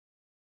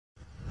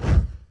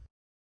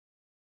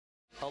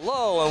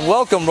Hello and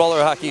welcome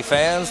roller hockey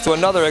fans to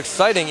another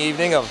exciting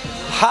evening of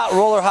hot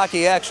roller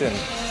hockey action.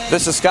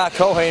 This is Scott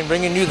Cohane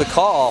bringing you the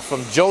call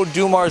from Joe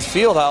Dumars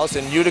Fieldhouse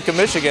in Utica,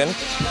 Michigan.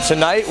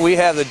 Tonight we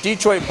have the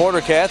Detroit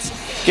Bordercats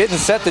getting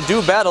set to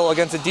do battle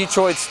against the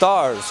Detroit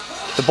Stars.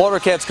 The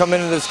Bordercats come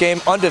into this game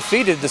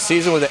undefeated this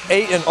season with an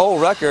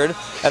 8-0 record,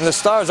 and the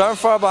Stars aren't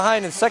far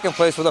behind in second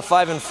place with a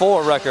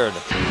 5-4 record.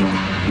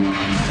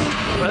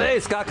 Well, hey,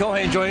 Scott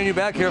Cohane joining you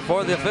back here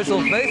for the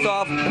official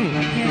face-off.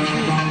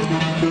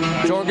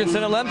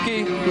 Jorgensen and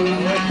Lemke.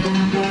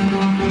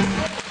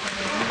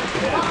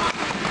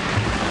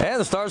 And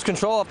the Stars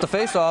control off the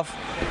face-off.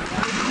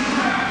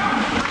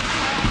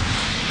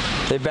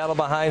 They battle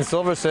behind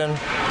Silverson.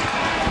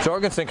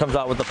 Jorgensen comes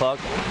out with the puck.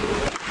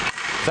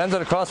 Sends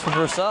it across for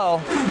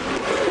Purcell.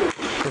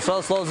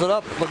 Purcell slows it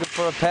up, looking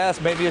for a pass,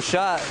 maybe a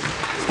shot.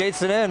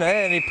 Skates it in,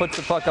 and he puts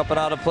the puck up and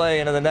out of play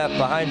into the net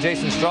behind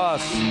Jason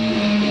Strauss.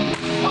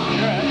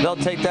 They'll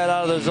take that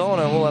out of their zone,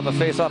 and we'll have a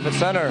face-off at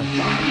center.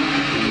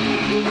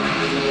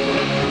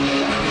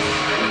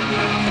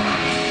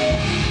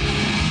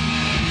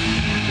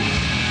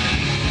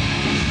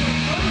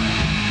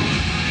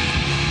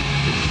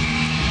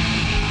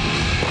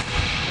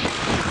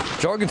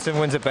 Jorgensen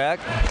wins it back.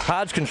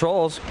 Hodge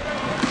controls.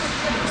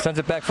 Sends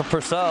it back for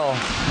Purcell.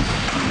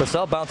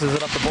 Purcell bounces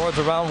it up the boards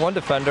around one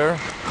defender.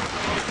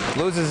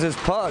 Loses his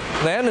puck,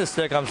 and his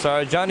stick, I'm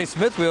sorry. Johnny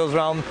Smith wheels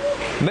around,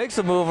 makes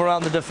a move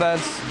around the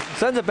defense,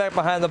 sends it back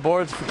behind the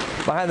boards,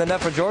 behind the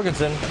net for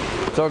Jorgensen.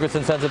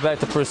 Jorgensen sends it back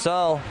to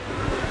Purcell.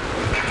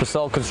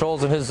 Purcell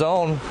controls in his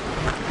zone.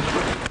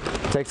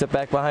 Takes it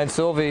back behind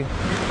Sylvie.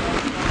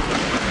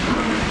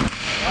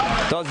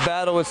 Does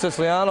battle with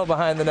Siciliano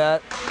behind the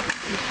net.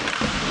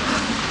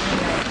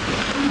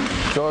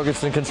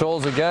 Jorgensen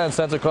controls again,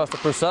 sends it across to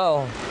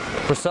Purcell.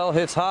 Purcell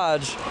hits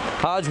Hodge.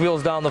 Hodge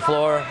wheels down the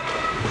floor.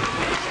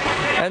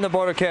 And the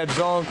Bordercats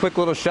zone, quick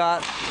little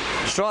shot.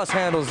 Strauss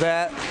handles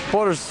that.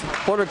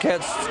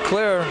 Bordercats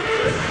clear.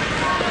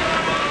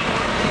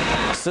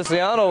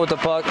 Siciliano with the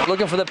puck,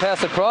 looking for the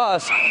pass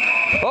across.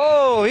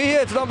 Oh, he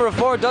hits number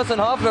 4, Dustin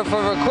Hoffner,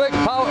 for a quick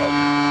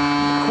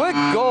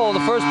goal the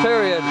first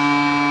period.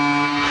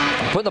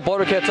 Putting the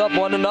Bordercats up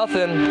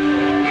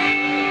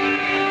 1-0.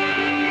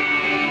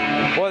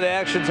 Boy, the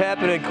action's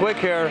happening quick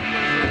here.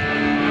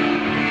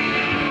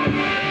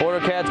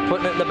 Bordercats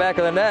putting it in the back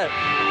of the net.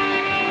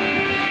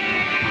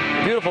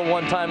 Beautiful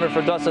one-timer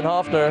for Dustin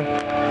Hoffner.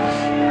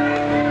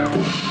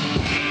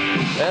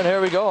 And here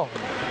we go.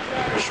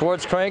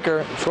 Schwartz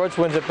Cranker. Schwartz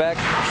wins it back.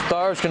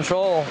 Stars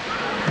control.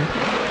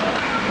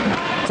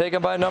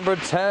 Taken by number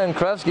 10,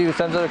 Krevsky, who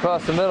sends it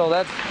across the middle.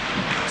 That's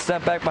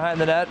sent back behind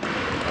the net.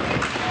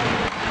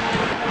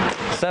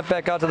 Sent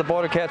back out to the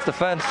Bordercats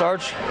defense.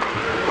 Arch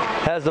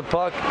has the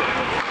puck.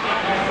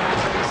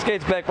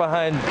 Skates back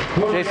behind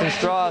Jason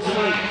Strauss.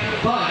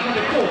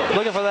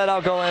 Looking for that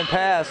outgoing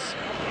pass.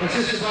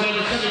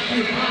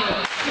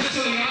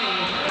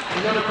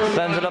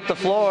 Sends it up the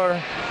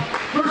floor.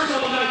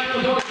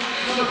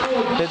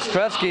 It's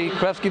Krevsky.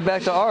 Krevsky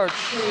back to Arch.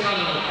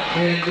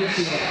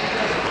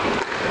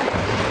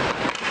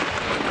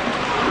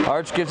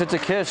 Arch gives it to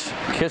Kish.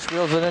 Kish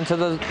wheels it into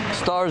the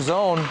Star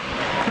zone.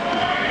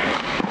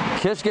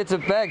 Kish gets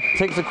it back,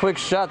 takes a quick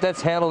shot.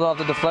 That's handled off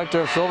the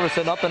deflector of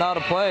Silverson, up and out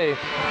of play.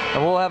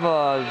 And we'll have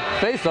a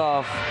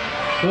face-off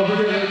to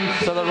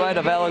the right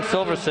of Alex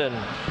Silverson.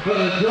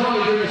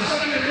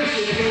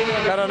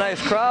 Got a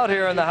nice crowd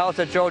here in the house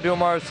at Joe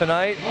Dumars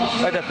tonight.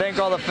 I'd like to thank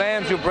all the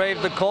fans who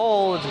braved the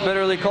cold. It's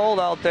bitterly cold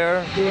out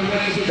there.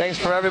 Thanks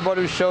for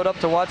everybody who showed up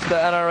to watch the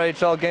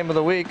NRHL game of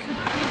the week.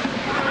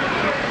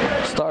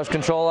 Stars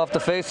control off the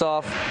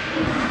face-off.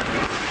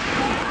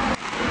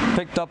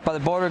 Picked up by the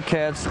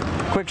Bordercats.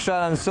 Quick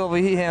shot on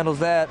Sylvie, he handles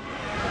that.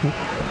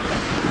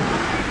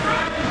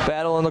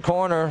 Battle in the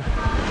corner.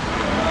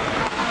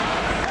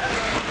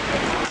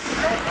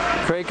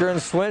 Cranker and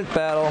Swint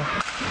battle.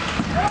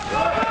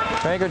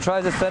 Cranker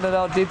tries to send it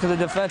out deep to the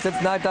defense.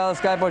 It's knocked out of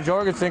the sky by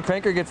Jorgensen.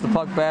 Cranker gets the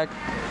puck back.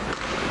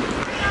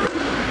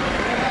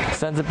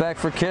 Sends it back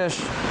for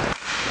Kish.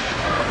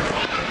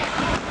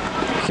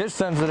 Kish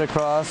sends it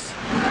across.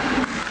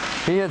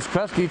 He hits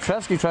Krevsky.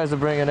 Krevsky tries to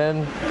bring it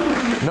in.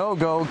 No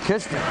go.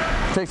 Kish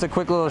takes a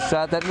quick little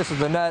shot. That misses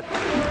the net.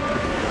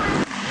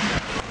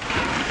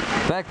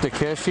 Back to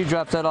Kish. He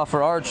drops that off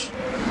for Arch.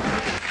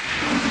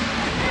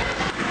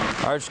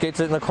 Arch skates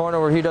it in the corner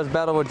where he does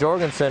battle with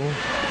Jorgensen.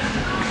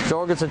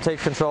 Jorgensen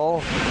takes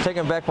control.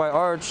 Taken back by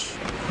Arch.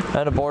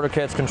 And the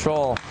Bordercats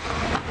control.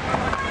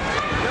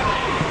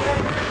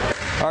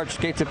 Arch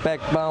skates it back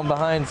down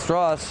behind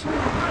Strauss.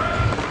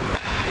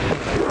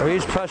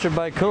 He's pressured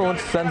by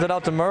Kuntz. Sends it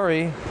out to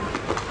Murray.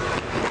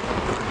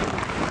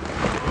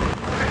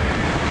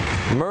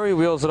 Murray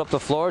wheels it up the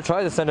floor,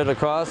 tries to send it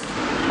across.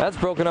 That's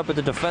broken up at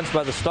the defense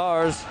by the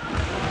Stars.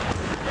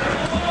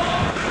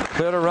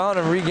 Cleared around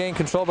and regained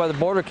control by the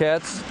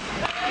Bordercats.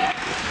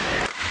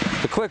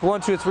 The quick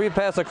 1-2-3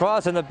 pass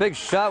across and a big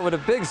shot with a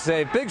big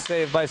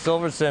save by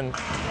Silverson.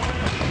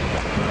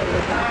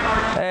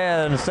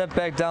 And sent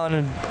back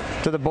down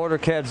to the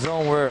Bordercats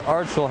zone where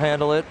Arch will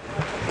handle it.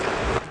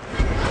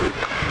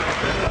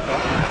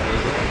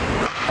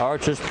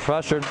 Arch is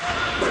pressured.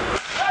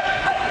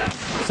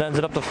 Sends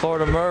it up the floor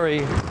to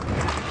Murray.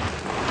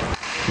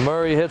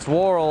 Murray hits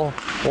Worrell.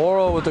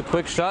 Worrell with a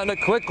quick shot and a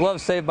quick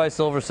glove save by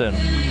Silverson.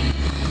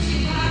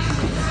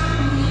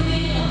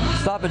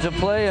 Stoppage of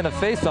play and a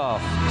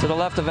face-off to the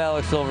left of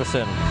Alex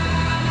Silverson.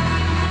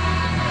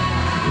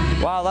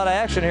 Wow, a lot of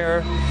action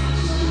here.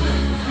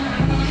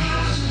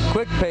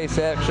 Quick pace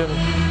action.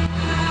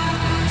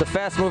 It's a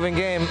fast-moving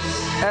game,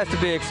 has to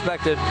be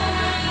expected.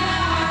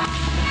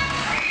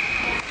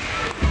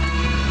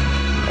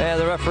 And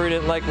the referee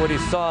didn't like what he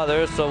saw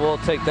there, so we'll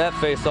take that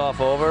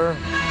face-off over.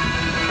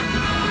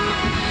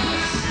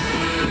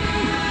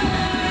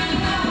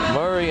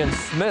 Murray and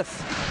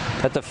Smith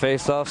at the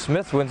face-off.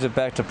 Smith wins it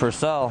back to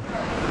Purcell.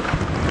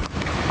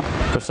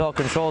 Purcell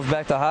controls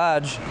back to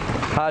Hodge.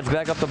 Hodge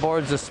back up the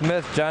boards to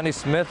Smith. Johnny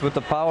Smith with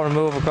the power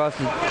move across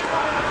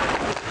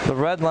the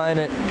red line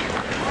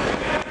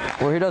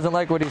where he doesn't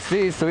like what he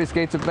sees, so he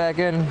skates it back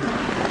in,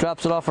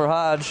 drops it off for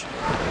Hodge.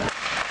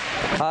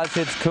 Hodge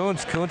hits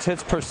Kuntz. Kuntz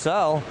hits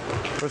Purcell.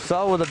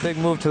 Purcell with a big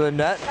move to the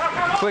net.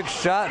 Quick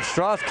shot.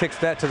 Strauss kicks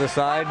that to the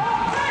side.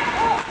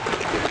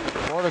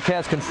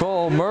 Bordercats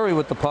control. Murray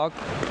with the puck.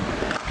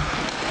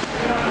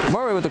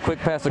 Murray with a quick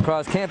pass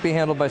across. Can't be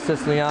handled by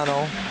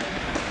Siciliano.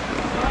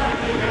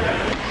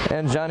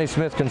 And Johnny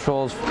Smith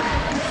controls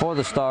for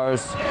the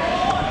Stars.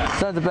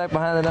 Sends it back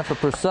behind the net for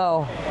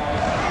Purcell.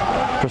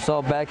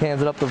 Purcell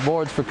backhands it up the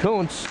boards for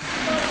Kuntz.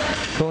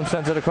 Kuntz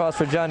sends it across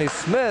for Johnny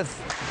Smith.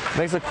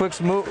 Makes a quick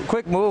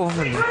move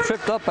and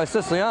tripped up by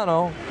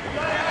Siciliano.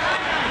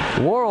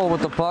 Worrell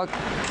with the puck.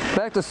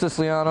 Back to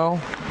Siciliano.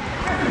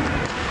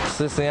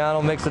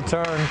 Siciliano makes a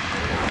turn.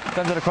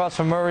 Sends it across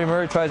from Murray.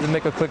 Murray tries to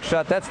make a quick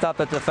shot. That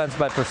stopped at defense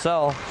by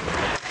Purcell.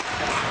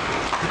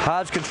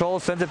 Hodge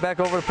controls, sends it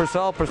back over to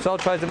Purcell. Purcell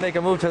tries to make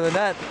a move to the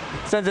net.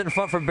 Sends it in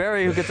front for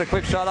Barry, who gets a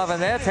quick shot off,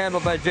 and that's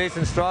handled by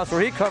Jason Strauss,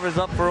 where he covers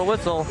up for a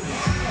whistle.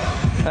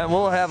 And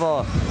we'll have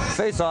a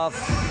face-off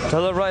to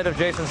the right of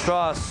Jason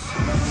Strauss.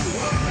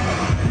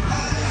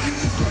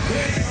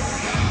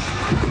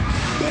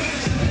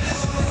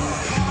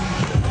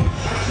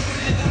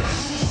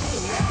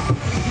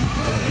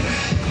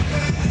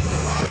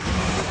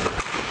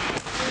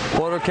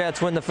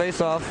 Bordercats win the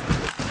face-off.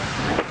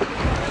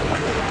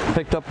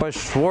 Picked up by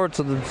Schwartz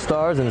of the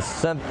Stars and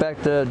sent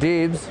back to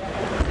Deebs.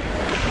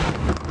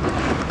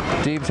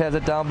 Deebs has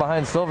it down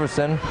behind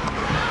Silverson.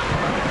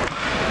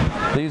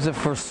 Leaves it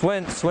for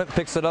Swint. Swint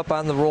picks it up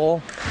on the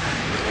roll,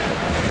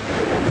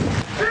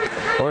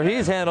 where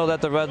he's handled at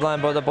the red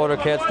line by the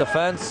Bordercats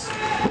defense.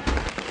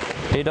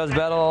 He does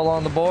battle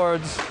along the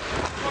boards.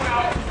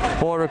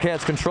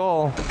 Bordercats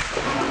control.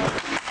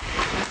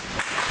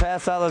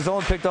 Pass out of the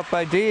zone picked up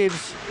by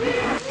Deebs.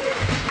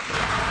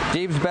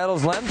 Deebs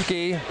battles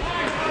Lemke,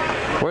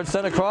 where it's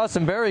sent across,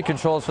 and Barry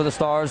controls for the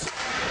Stars.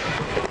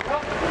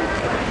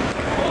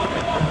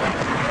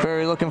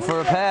 Barry looking for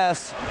a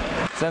pass.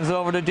 Sends it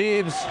over to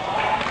Deebs.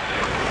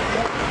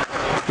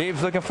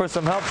 Deebs looking for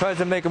some help, tries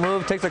to make a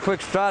move, takes a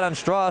quick shot on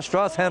Strauss.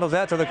 Strauss handles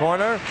that to the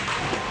corner.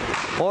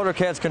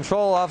 Bordercats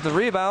control off the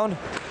rebound.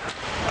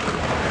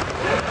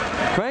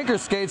 Cranker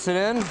skates it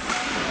in.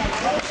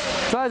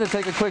 Tries to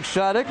take a quick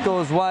shot. It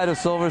goes wide of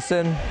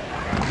Silverson.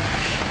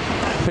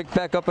 Picked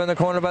back up in the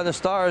corner by the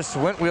Stars.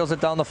 Swint wheels it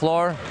down the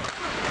floor.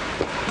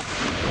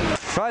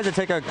 Tries to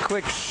take a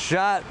quick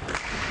shot.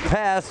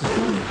 Pass.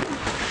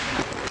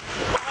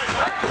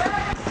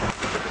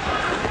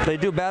 They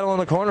do battle in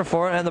the corner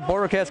for it, and the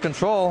Bordercats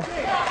control.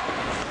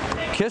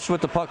 Kish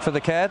with the puck for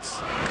the Cats.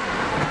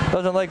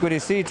 Doesn't like what he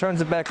sees,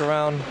 turns it back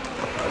around.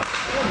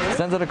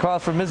 Sends it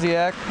across for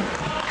Miziak.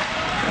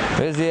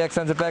 Miziak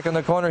sends it back in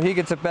the corner. He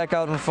gets it back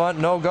out in front.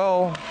 No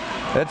go.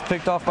 It's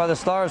picked off by the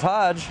Stars.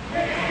 Hodge.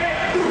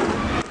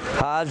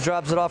 Hodge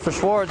drops it off for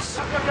Schwartz.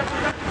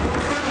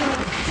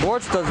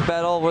 Schwartz does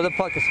battle where the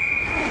puck is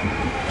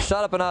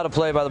shot up and out of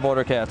play by the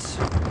Bordercats.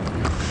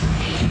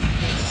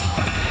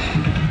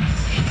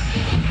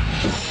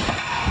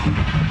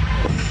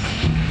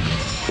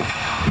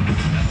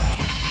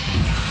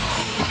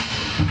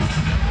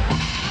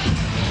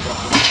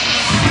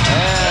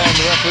 And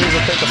the referees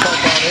will take the puck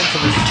out into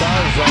the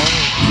Star zone.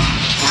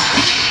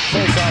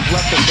 Face off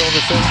left to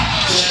Silverson.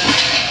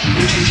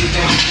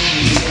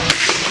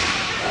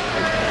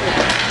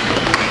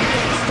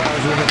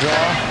 Stars with the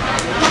draw.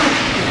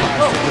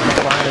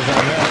 Behind his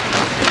own net.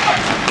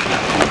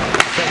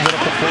 Sends it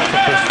up the floor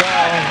for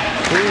Purcell.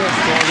 He hits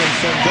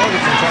Jorgensen.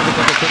 Jorgensen tries to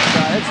take a quick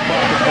shot. It's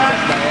blocked and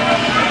protected by Anna.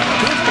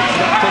 He picks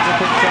it up, takes a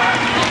quick shot.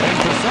 And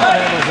Purcell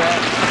handles that.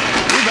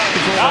 Rebound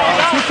control by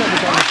Arch. He sends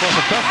it down the floor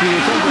for Presky. He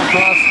sends it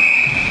across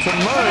to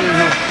Murray,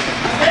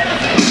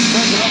 who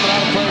sends it up and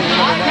out of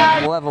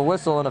play. We'll have a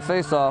whistle and a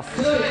face-off.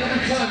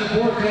 Every time the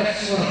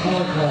Bordercats want a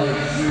power play,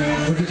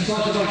 which is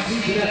sponsored by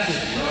Steve Connection.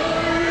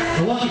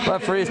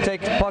 Referees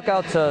take the puck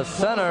out to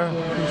center.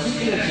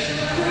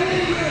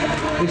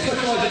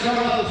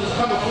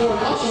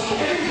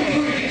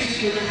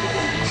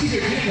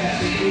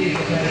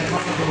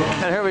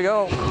 And here we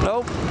go.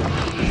 Nope.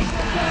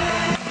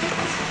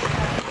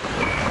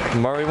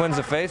 Murray wins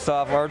the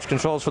face-off. Arch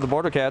controls for the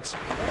Bordercats.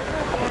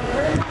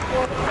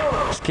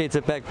 Skates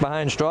it back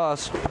behind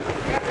Strauss.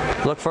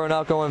 Look for an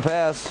outgoing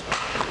pass.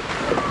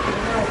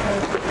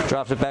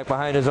 Drops it back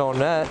behind his own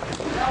net.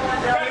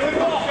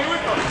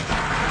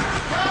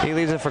 He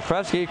leaves it for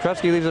Kresge.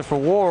 Kresge leaves it for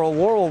Worrell.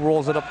 Worrell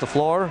rolls it up the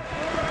floor.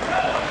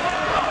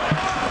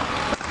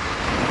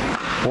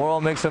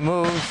 Worrell makes a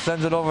move,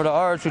 sends it over to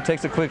Arch, who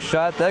takes a quick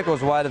shot. That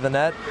goes wide of the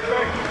net.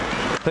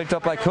 Picked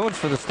up by Kuntz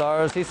for the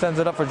Stars. He sends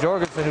it up for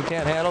Jorgensen, who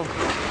can't handle.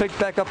 Picked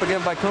back up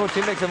again by Kuntz.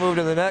 He makes a move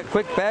to the net.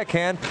 Quick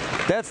backhand.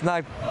 That's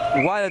knocked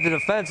wide of the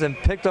defense and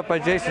picked up by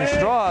Jason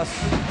Strauss,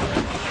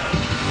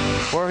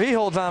 where he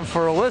holds on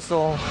for a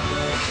whistle.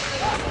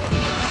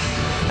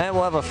 And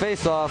we'll have a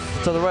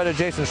face-off to the right of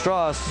Jason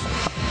Strauss.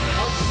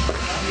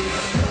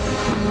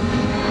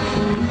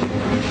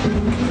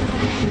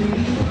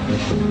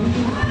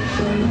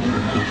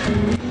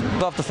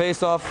 Off the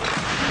face-off.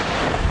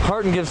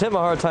 Harton gives him a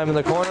hard time in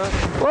the corner.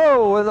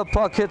 Whoa, and the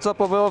puck hits up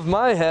above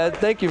my head.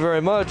 Thank you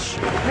very much.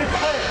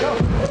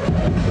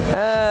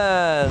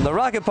 And the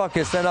rocket puck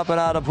is sent up and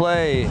out of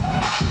play,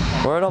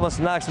 where it almost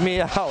knocks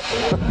me out.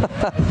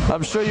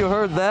 I'm sure you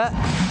heard that.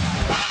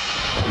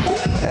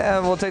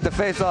 And we'll take the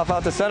face-off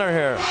out to center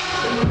here.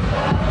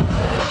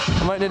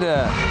 I might need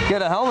to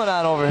get a helmet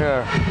on over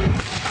here.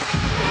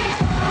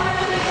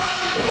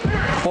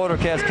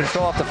 Bordercats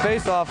control off the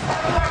face-off.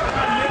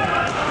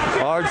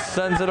 Arch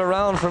sends it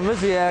around for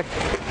Miziak.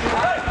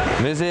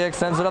 Miziak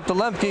sends it up to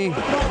Lemke.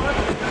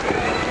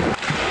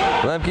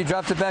 Lemke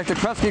drops it back to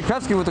Kresge.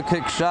 Kresge with a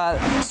kick shot.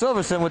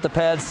 Silverson with the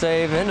pad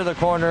save into the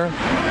corner.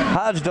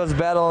 Hodge does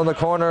battle in the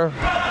corner.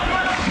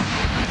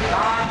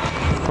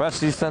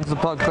 Kresge sends the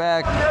puck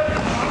back.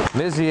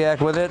 Miziak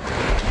with it.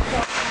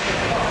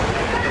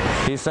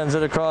 He sends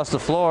it across the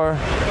floor.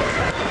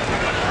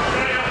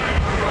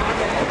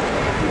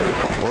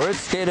 Where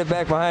it's skated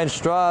back behind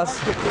Strauss.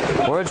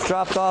 Where it's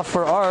dropped off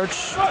for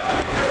Arch.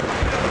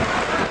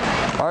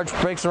 Arch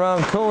breaks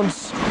around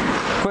Kuntz.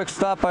 Quick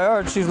stop by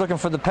Arch. He's looking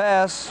for the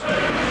pass.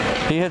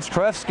 He hits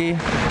Kresge.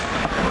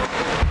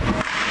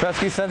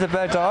 Kresge sends it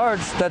back to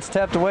Arch. That's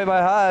tapped away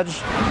by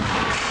Hodge.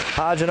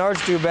 Hodge and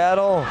Arch do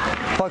battle.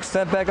 Puck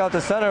sent back out to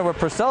center, where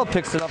Purcell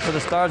picks it up for the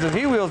Stars as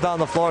he wheels down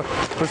the floor.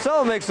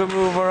 Purcell makes a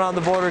move around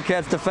the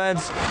Bordercats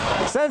defense.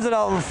 Sends it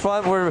out in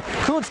front where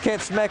Kuntz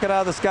can't smack it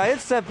out of the sky.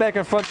 It's sent back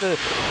in front to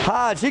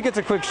Hodge. He gets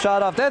a quick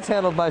shot off. That's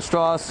handled by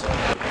Strauss.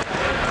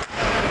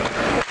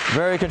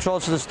 Very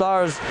controlled for the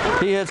Stars.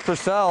 He hits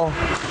Purcell.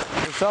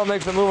 Purcell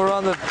makes a move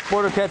around the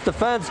Bordercats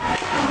defense.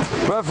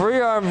 Referee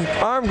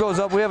arm goes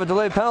up. We have a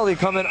delayed penalty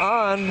coming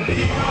on.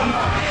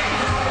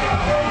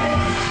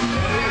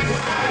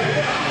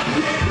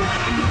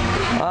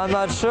 I'm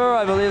not sure.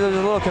 I believe there's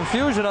a little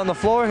confusion on the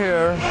floor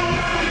here.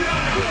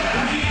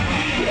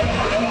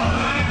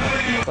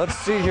 Let's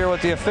see here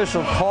what the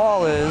official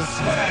call is.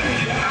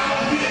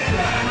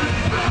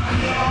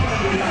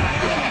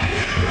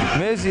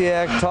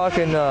 Miziak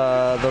talking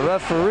to the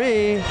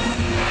referee.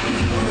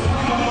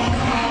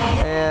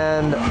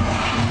 And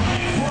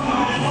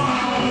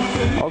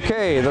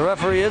okay, the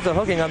referee is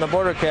hooking on the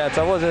Bordercats.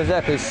 I wasn't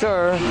exactly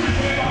sure,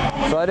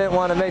 so I didn't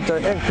want to make the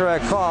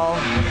incorrect call.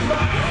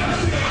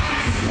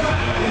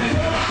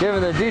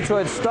 Giving the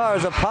Detroit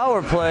Stars a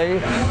power play.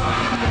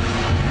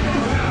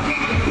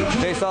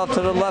 Face off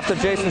to the left of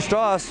Jason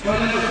Strauss.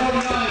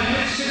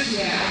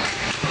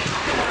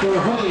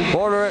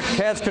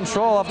 Bordercats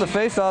control off the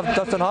face-off.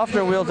 Dustin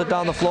Hoffner wheels it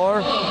down the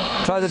floor.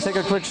 Tries to take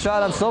a quick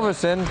shot on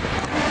Silverson.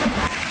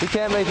 He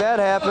can't make that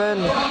happen.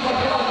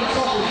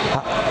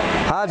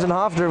 Hodge and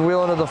Hoffner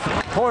wheel into the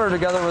corner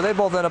together, where they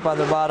both end up on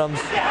their bottoms.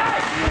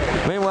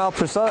 Meanwhile,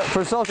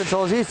 Purcell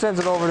controls. He sends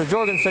it over to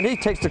Jorgensen. He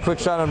takes the quick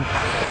shot on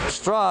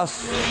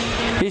Strauss.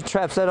 He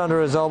traps that under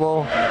his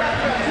elbow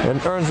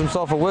and earns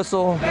himself a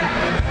whistle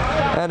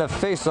and a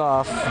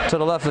face-off to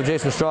the left of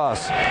Jason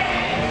Strauss.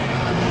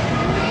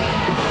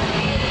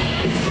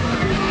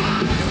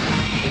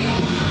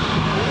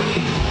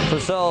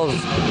 Purcell's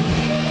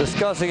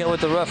discussing it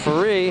with the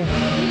referee.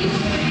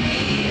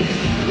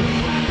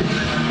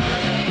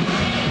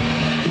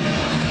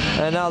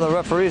 And now the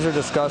referees are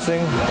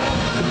discussing.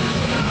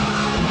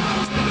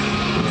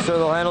 So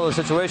they'll handle the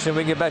situation.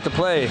 We can get back to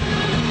play.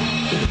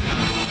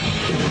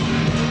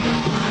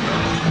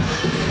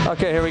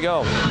 Okay, here we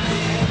go.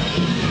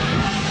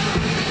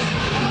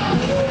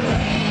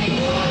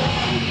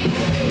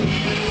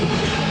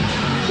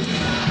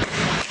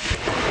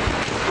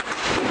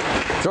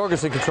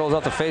 Jorgensen controls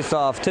out the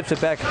face-off, tips it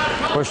back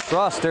where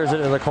Strauss steers it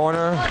in the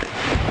corner.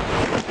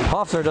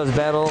 Hoffner does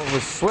battle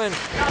with Swint,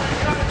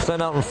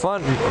 sent out in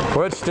front,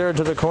 where it's steered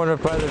to the corner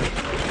by the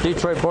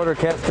Detroit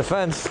Bordercats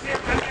defense.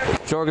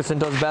 Jorgensen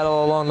does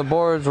battle along the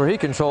boards, where he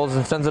controls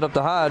and sends it up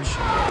to Hodge.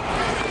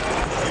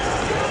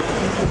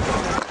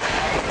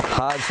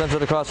 Hodge sends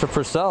it across for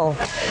Purcell.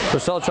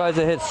 Purcell tries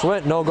to hit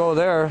Swint, no go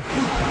there.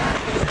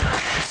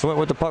 Swint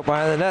with the puck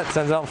behind the net,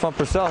 sends out in front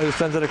Purcell, who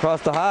sends it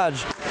across to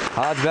Hodge.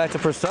 Hodge back to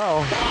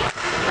Purcell.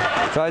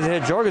 Tries to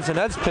hit Jorgensen.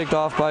 That's picked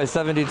off by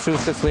 72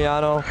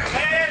 Siciliano,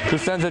 who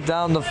sends it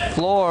down the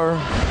floor.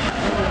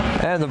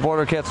 And the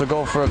Bordercats will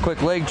go for a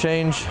quick leg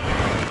change.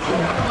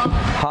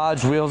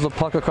 Hodge wheels the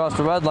puck across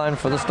the red line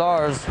for the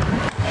Stars.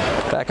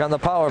 Back on the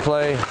power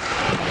play.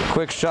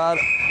 Quick shot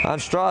on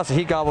Strauss.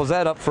 He gobbles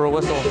that up for a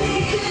whistle.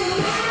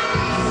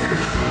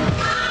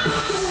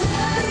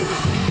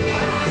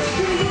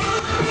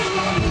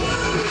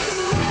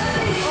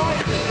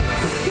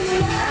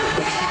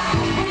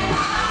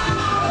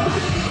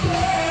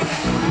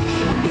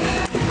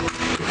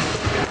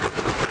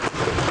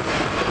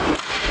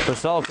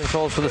 Purcell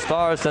controls for the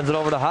Stars, sends it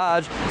over to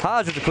Hodge.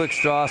 Hodge with a quick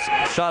shot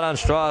on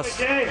Strauss.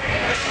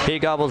 He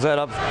gobbles that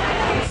up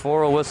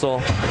for a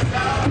whistle.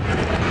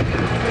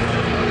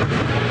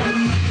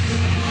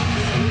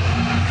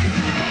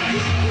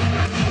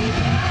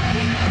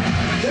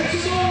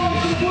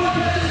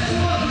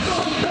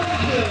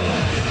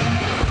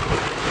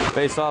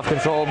 Face off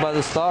controlled by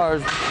the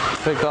Stars,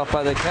 picked off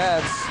by the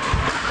Cats.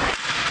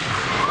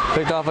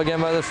 Picked off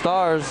again by the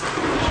Stars.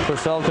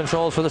 Purcell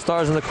controls for the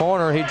Stars in the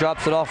corner. He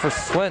drops it off for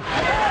Swint.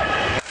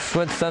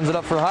 Swint sends it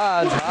up for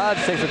Hodge. Hodge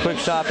takes a quick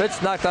shot.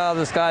 It's knocked out of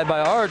the sky by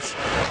Arch.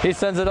 He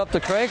sends it up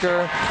to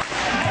Cranker.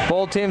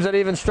 Both teams at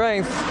even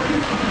strength.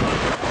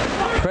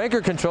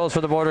 Cranker controls for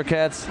the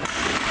Bordercats.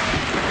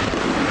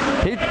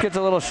 He gets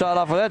a little shot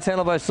off of that. It's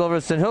handled by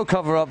Silverson. He'll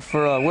cover up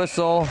for a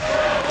whistle.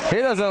 He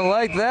doesn't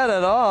like that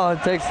at all.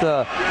 He takes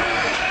the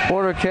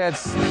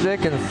Bordercats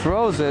stick and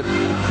throws it.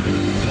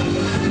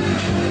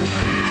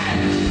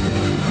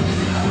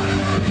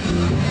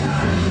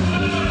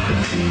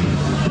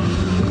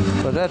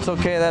 But that's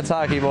okay, that's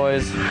hockey,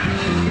 boys.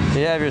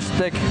 You have your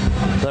stick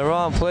in the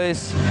wrong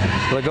place,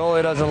 the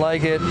goalie doesn't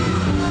like it,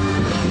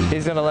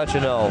 he's gonna let you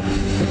know.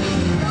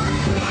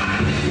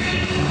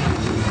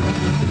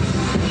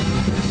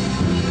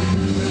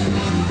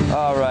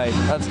 All right,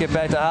 let's get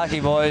back to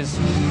hockey, boys.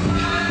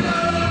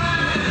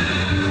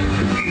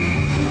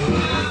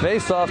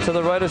 Face off to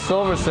the right of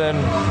Silverson.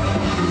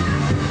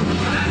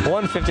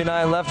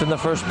 1:59 left in the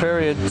first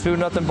period,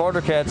 2-0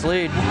 Bordercats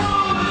lead.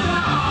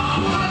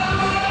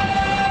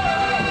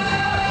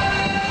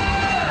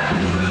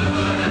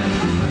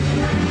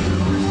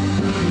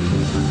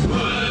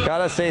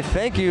 Gotta say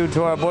thank you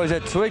to our boys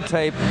at Twig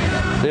Tape.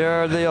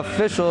 They're the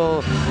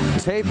official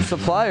tape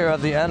supplier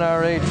of the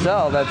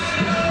NRHL. That's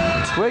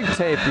Twig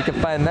Tape. You can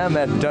find them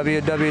at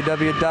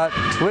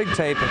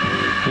www.twigtape.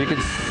 You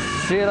can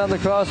see it on the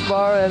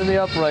crossbar and in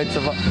the uprights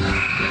of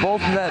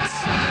both nets.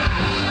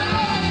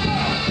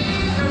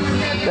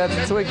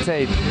 That's Twig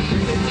Tape.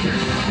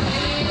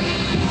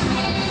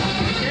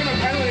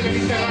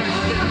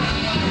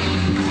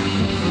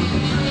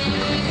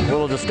 A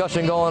little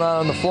discussion going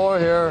on the floor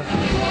here.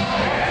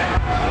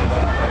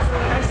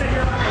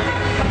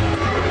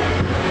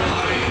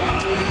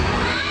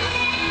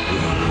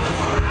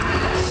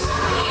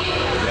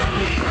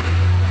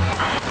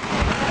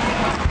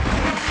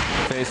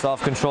 Face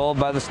off controlled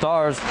by the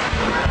Stars.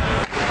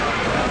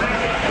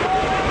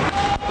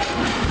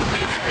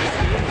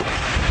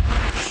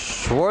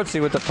 Schwartzy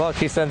with the puck,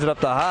 he sends it up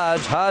to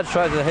Hodge. Hodge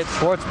tries to hit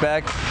Schwartz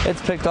back.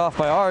 It's picked off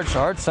by Arch.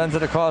 Arch sends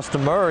it across to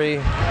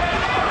Murray.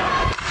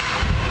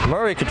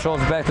 Murray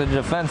controls it back to the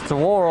defense to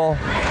Worrell.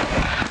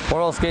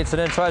 Worrell skates it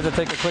in, tries to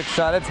take a quick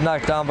shot. It's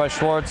knocked down by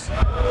Schwartz.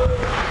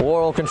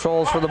 Worrell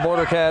controls for the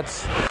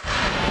Bordercats.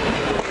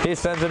 He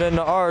sends it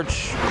into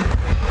Arch.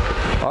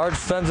 Arch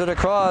sends it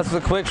across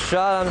with a quick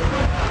shot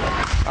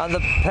on the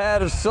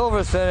pad of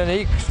Silverson, and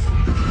he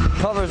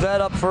covers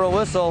that up for a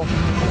whistle.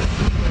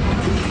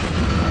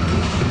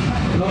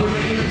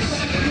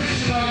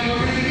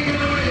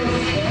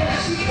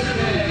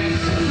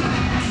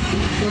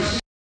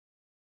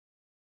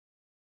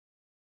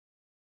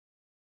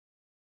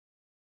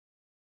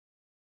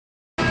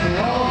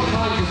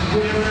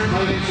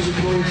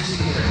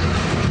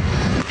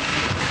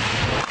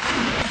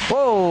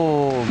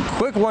 Whoa!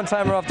 Quick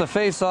one-timer off the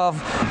face-off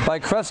by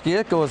Kresge.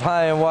 It goes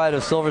high and wide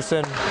of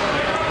Silverson.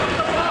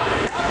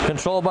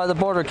 Controlled by the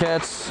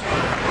Bordercats.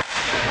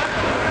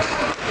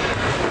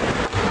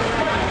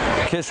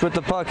 Kish with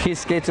the puck. He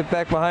skates it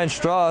back behind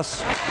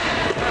Strauss.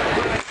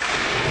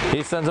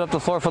 He sends it up the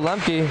floor for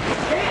Lemke.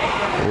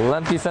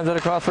 Lemke sends it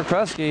across for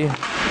Kresge.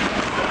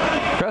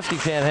 Kresge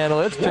can't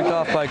handle it. It's picked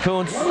off by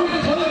Kuntz.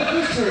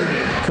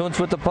 Kuntz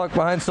with the puck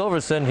behind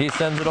Silverson. He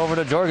sends it over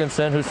to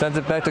Jorgensen, who sends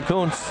it back to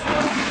Kuntz.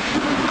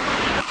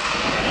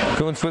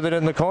 Kuntz with it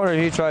in the corner.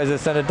 He tries to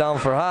send it down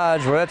for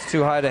Hodge, where that's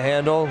too high to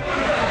handle.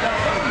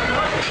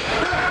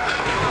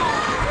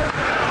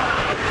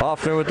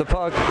 Hoffner with the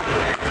puck.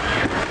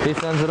 He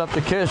sends it up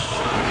to Kish.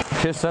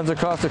 Kish sends it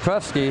across to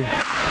Kresge.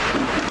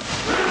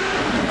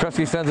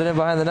 Kresge sends it in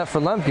behind the net for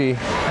Lemke.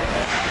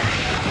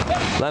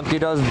 Lemke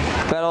does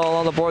battle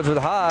along the boards with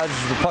Hodge.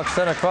 The puck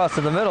sent across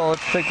to the middle.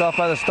 It's picked off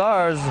by the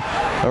Stars.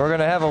 And we're going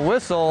to have a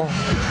whistle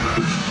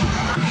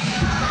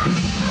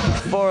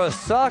for a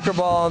soccer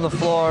ball on the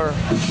floor.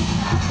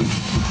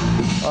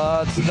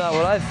 It's not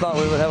what I thought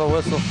we would have a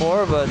whistle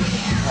for, but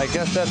I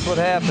guess that's what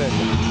happened.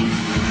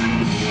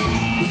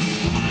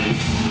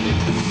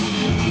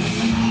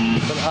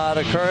 It's an odd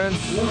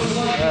occurrence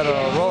at a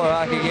roller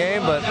hockey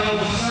game, but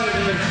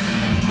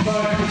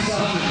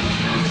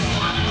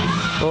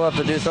we'll have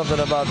to do something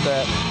about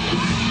that.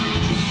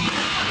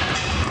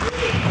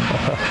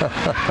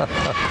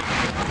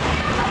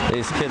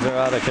 These kids are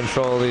out of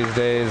control these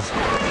days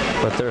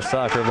with their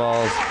soccer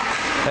balls.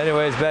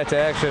 Anyways, back to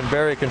action.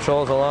 Barry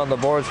controls along the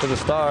boards for the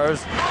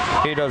Stars.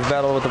 He does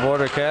battle with the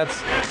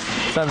Bordercats.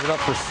 Sends it up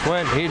for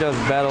Swint. He does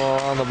battle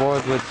along the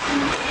boards with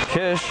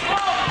Kish.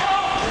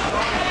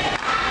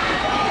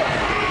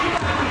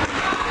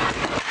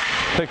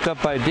 Picked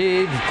up by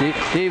Deebs.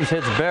 Deebs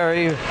hits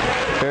Barry.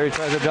 Barry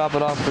tries to drop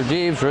it off for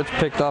Deebs. It's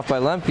picked off by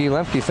Lemke.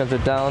 Lemke sends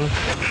it down.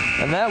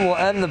 And that will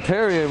end the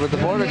period with the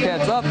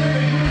Bordercats up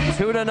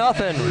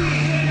 2-0.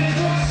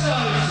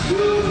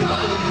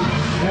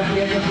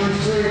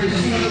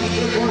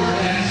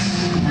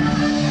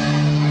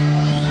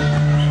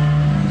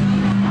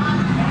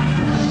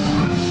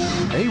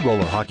 Hey,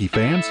 roller hockey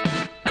fans,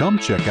 come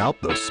check out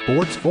the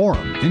Sports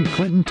Forum in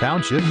Clinton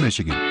Township,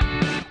 Michigan.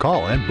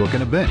 Call and book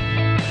an event.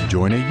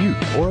 Join a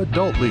youth or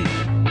adult league,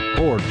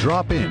 or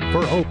drop in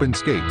for open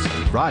skates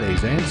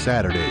Fridays and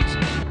Saturdays.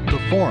 The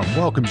Forum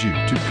welcomes you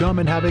to come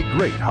and have a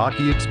great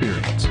hockey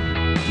experience.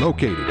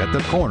 Located at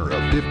the corner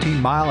of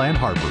 15 Mile and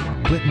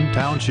Harper, Clinton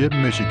Township,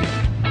 Michigan.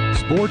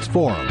 Sports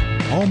Forum,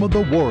 home of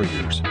the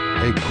Warriors,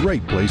 a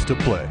great place to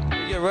play.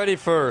 Get ready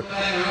for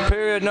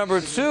period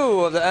number 2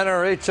 of the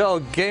NRHL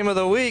Game of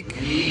the Week.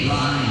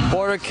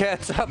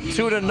 Bordercats up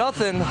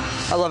 2-0.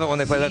 I love it when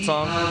they play that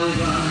song.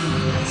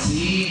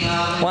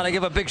 Want to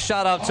give a big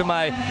shout out to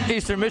my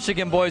Eastern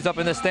Michigan boys up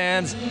in the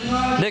stands.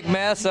 Nick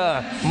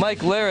Massa, Mike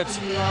Laritz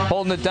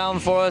holding it down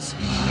for us.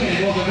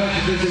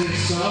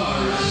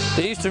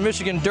 The Eastern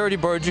Michigan Dirty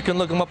Birds, you can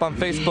look them up on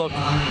Facebook.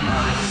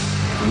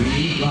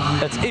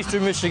 That's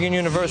Eastern Michigan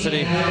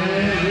University.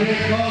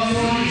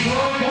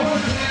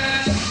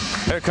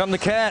 Here come the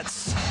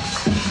Cats.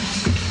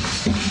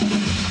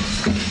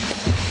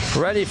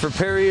 Ready for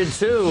period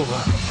 2.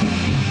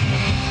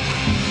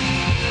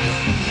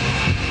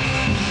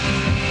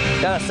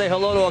 Gotta say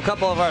hello to a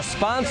couple of our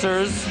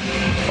sponsors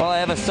while I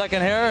have a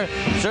second here.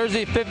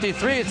 Jersey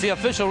 53, it's the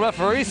official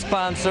referee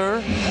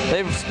sponsor.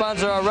 They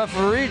sponsor our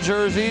referee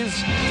jerseys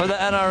for the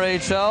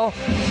NRHL.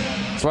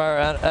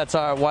 That's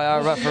why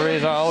our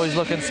referees are always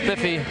looking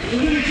spiffy.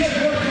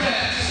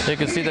 You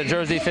can see the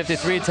Jersey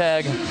 53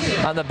 tag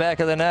on the back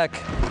of the neck.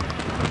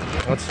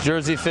 That's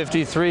Jersey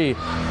 53,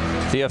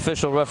 the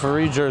official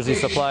referee jersey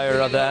supplier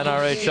of the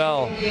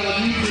NRHL.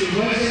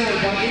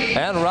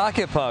 And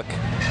Rocket Puck.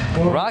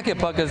 Rocket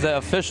Puck is the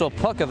official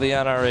puck of the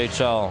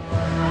NRHL.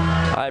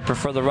 I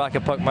prefer the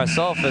Rocket Puck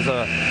myself as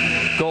a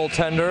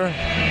goaltender.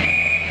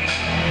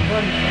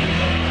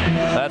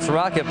 That's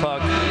Rocket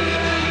Puck.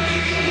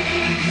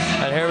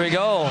 And here we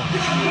go.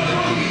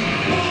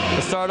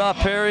 To start off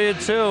period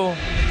 2.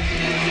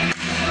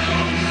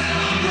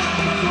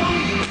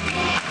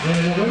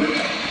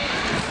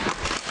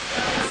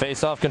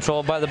 Face-off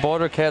controlled by the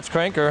Bordercats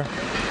Cranker.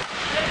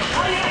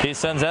 He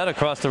sends that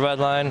across the red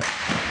line.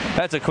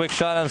 That's a quick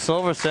shot on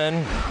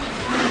Silverson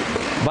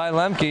by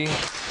Lemke.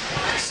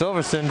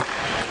 Silverson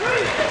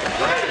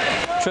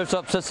trips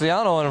up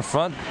Siciliano in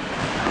front.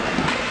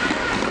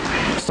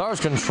 Stars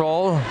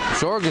control.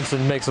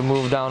 Jorgensen makes a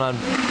move down on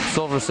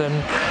Silverson.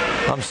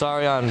 I'm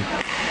sorry, on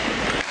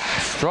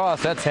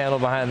Strauss. That's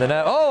handled behind the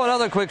net. Oh,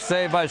 another quick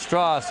save by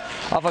Strauss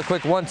off a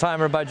quick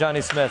one-timer by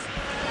Johnny Smith.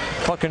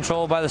 Puck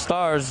control by the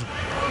Stars.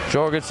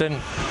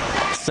 Jorgensen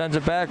sends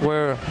it back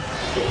where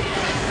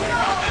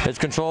it's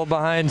controlled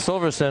behind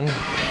Silverson.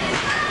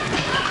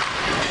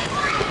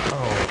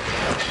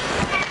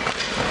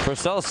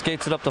 Purcell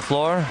skates it up the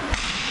floor.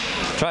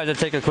 Tries to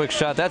take a quick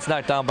shot. That's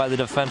knocked down by the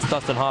defense,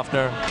 Dustin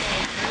Hoffner.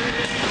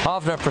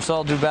 Hoffner and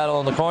Purcell do battle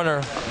in the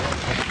corner.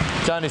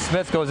 Johnny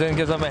Smith goes in,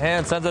 gives him a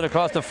hand, sends it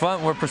across the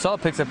front where Purcell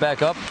picks it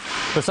back up.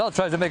 Purcell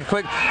tries to make a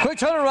quick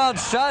turnaround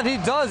shot. He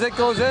does. It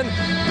goes in.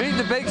 Beat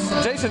the big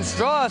Jason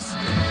Strauss,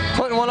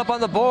 putting one up on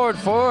the board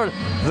for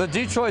the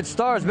Detroit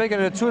Stars, making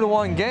it a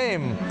 2-1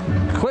 game.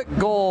 Quick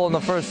goal in the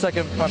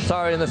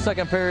in the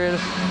second period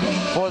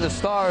for the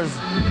Stars.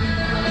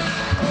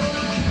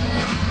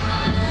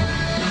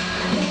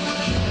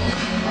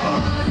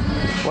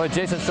 Boy,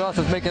 Jason Strauss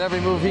was making every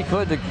move he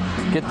could to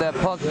get that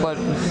puck, but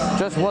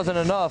just wasn't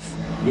enough.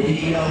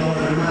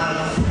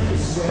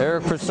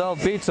 Eric Purcell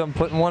beats him,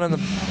 putting one in the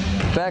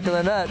back of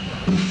the net.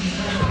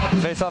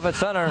 Face off at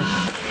center.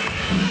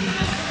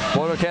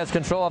 Bordercats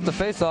control off the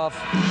face off.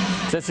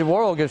 Jesse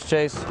Worrell gives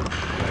chase.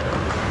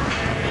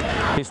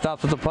 He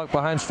stops with the puck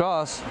behind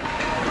Strauss.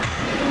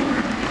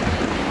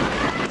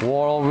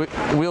 Worrell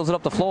wheels it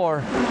up the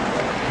floor.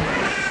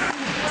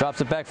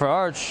 Drops it back for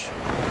Arch.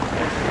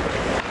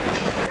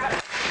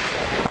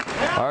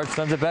 Arch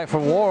sends it back for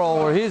Worrell,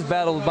 where he's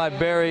battled by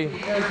Barry.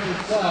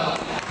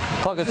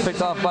 Puck is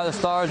picked off by the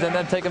Stars and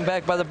then taken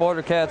back by the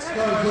Bordercats.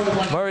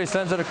 Murray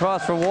sends it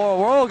across for Worrell.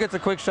 Worrell gets a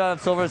quick shot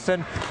at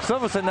Silverson.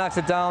 Silverson knocks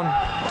it down.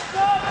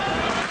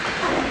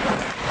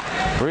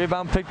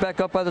 Rebound picked back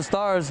up by the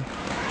Stars.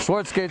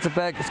 Schwartz skates it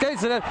back,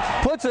 skates it in,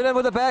 puts it in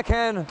with a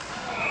backhand.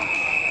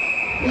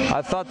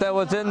 I thought that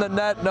was in the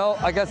net. No,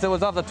 I guess it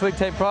was off the twig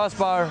tape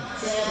crossbar.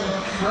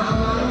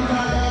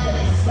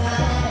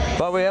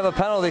 But we have a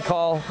penalty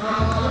call.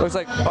 Looks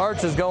like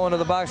Arch is going to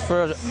the box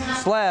for a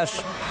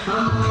slash.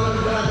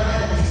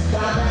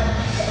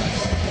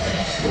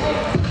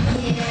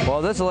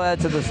 Well, this will add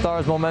to the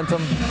Stars'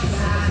 momentum.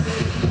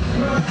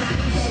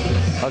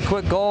 A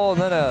quick goal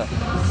and then a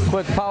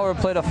quick power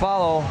play to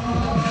follow.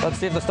 Let's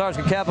see if the Stars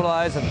can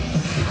capitalize and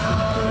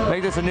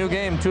make this a new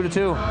game,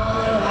 2-2.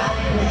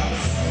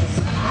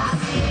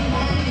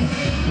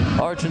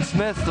 Arch and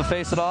Smith to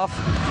face it off.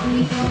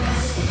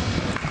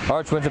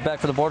 Arch wins it back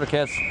for the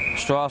Bordercats.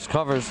 Strauss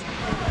covers.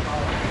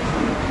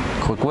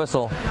 Quick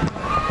whistle.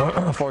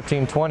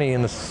 14:20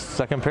 in the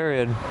second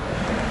period.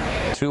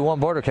 2-1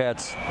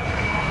 Bordercats.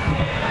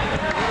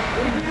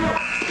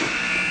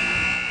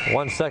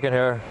 1 second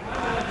here.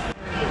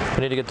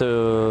 We need to get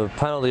the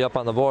penalty up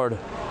on the board.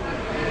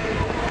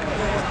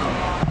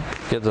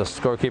 Give the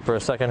scorekeeper a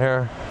second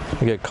here.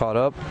 Get caught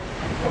up.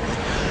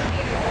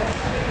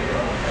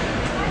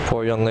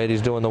 Poor young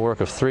lady's doing the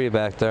work of 3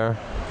 back there.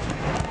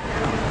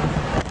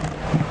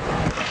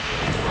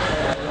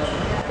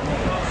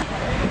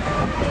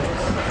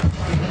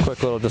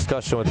 Quick little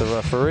discussion with the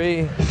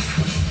referee.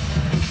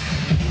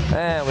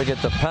 And we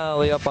get the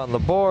penalty up on the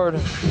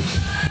board.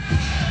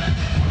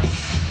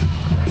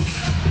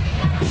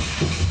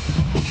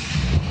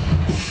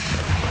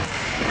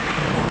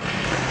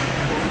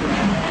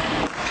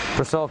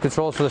 Purcell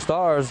controls for the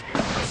Stars.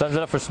 Sends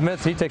it up for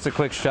Smith. He takes a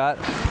quick shot.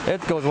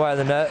 It goes wide of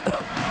the net.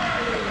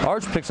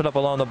 Arch picks it up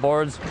along the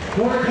boards.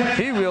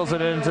 He wheels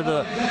it into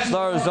the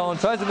Stars zone.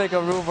 Tries to make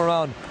a move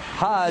around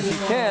Hodge. He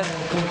can't.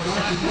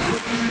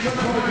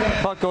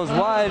 Puck goes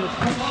wide.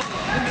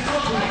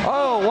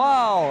 Oh,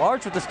 wow.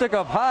 Arch with the stick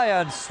up high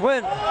on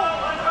Swint.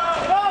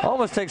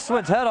 Almost takes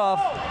Swint's head off.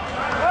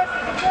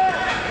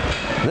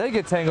 They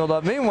get tangled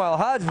up. Meanwhile,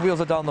 Hodge wheels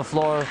it down the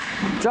floor.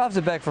 Drops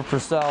it back for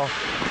Purcell.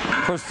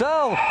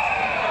 Purcell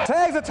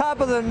tags the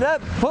top of the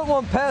net. Put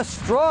one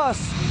past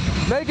Strauss.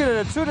 Making it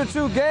a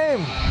 2-2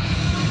 game.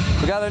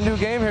 We got a new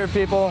game here,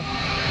 people.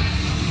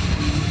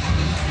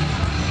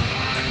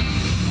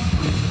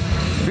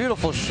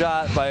 Beautiful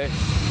shot by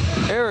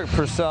Eric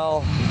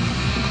Purcell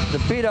to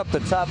beat up the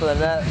top of the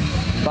net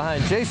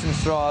behind Jason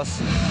Strauss.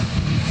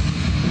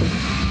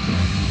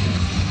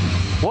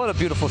 What a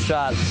beautiful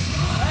shot.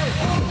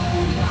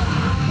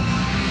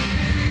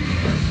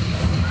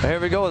 Here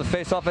we go with the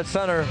face-off at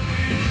center.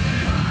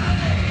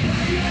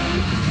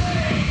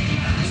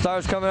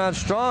 Stars coming on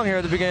strong here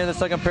at the beginning of the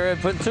second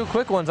period, putting 2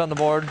 quick ones on the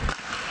board.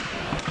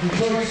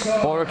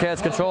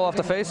 Bordercats control off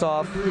the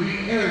face-off.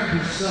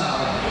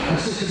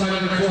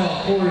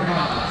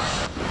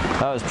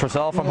 That was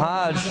Purcell from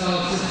Hodge.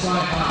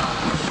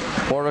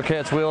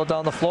 Bordercats wheel it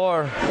down the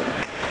floor.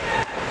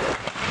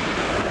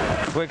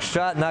 Quick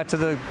shot knocked to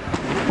the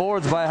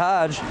boards by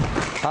Hodge.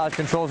 Hodge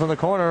controls in the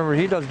corner where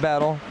he does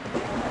battle.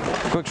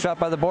 Quick shot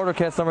by the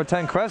Bordercats, number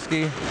 10,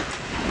 Kresge.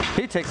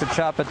 He takes a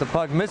chop at the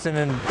puck, missing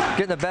and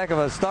getting the back of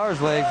a Stars'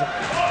 legs.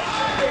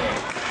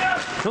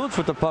 Schultz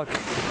with the puck.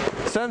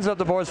 Sends up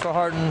the boards for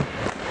Harton.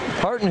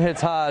 Harton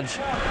hits Hodge.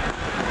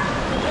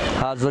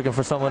 Hodge looking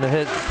for someone to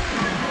hit.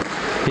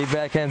 He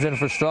backhands in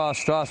for Strauss.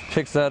 Strauss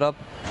picks that up,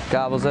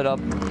 gobbles it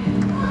up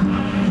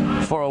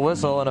for a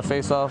whistle and a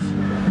face-off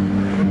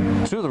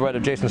to the right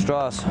of Jason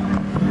Strauss.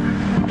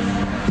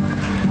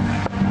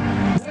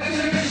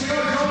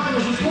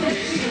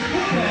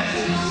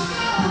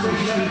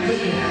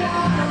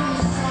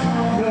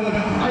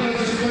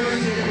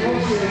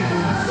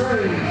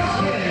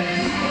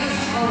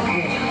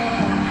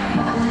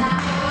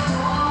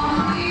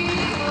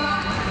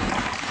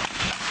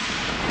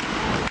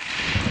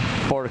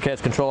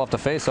 Bordercats control off the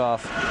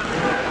face-off.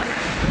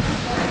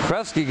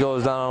 Kresge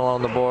goes down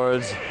along the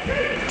boards,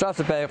 drops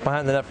it back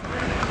behind the net,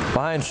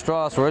 behind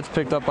Strauss, where it's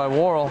picked up by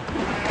Worrell.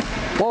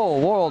 Whoa,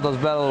 Worrell does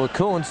battle with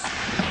Kuntz.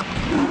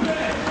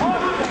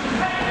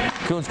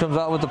 Kuntz comes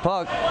out with the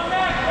puck.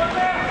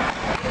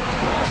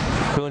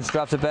 Kuntz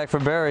drops it back for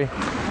Barry.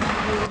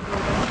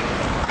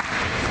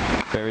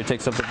 Barry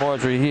takes up the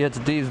boards where he hits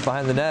Dees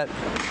behind the net.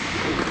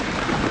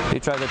 He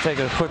tries to take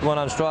a quick one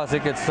on Strauss.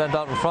 It gets sent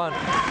out in front.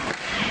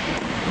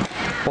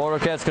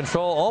 Bordercats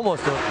control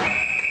almost.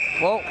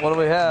 Well, what do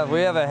we have?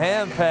 We have a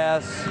hand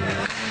pass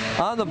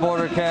on the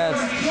Bordercats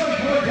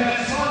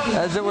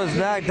as it was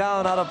knocked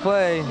down out of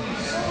play,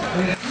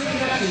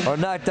 or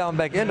knocked down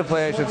back into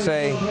play, I should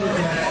say,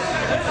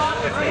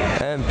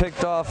 and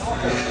picked off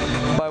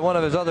by one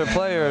of his other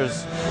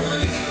players,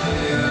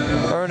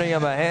 earning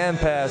him a hand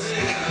pass.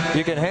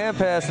 You can hand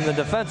pass in the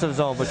defensive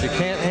zone, but you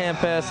can't hand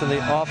pass in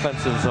the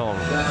offensive zone.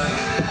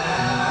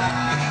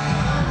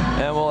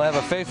 And we'll have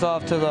a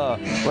face-off to the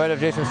right of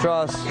Jason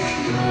Strauss.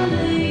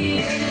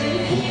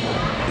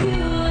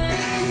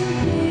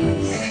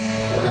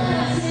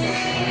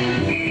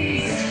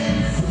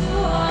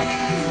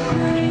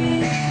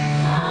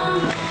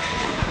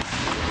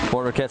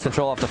 Bordercats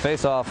control off the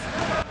face-off.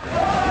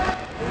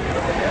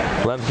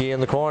 Lemke in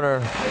the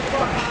corner.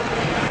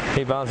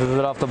 He bounces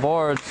it off the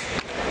boards.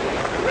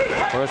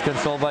 Where it's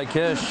controlled by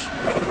Kish.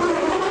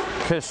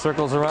 Kish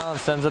circles around,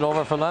 sends it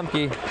over for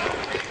Lemke.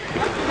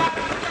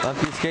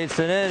 Lemke skates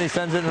it in, he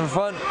sends it in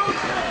front.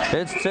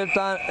 It's tipped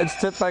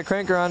by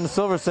Cranker on to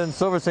Silverson.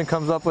 Silverson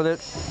comes up with it.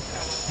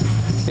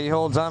 He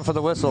holds on for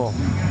the whistle.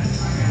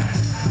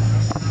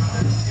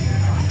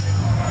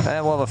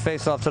 And we'll have a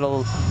face-off to the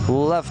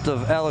left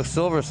of Alex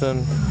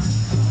Silverson.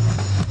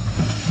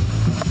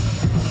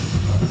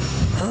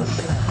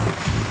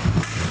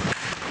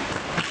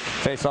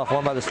 Face-off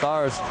won by the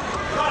Stars.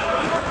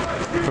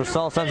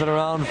 Purcell sends it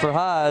around for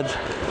Hodge.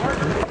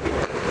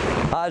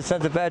 Hodge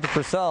sends it back to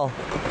Purcell.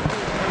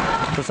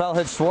 Purcell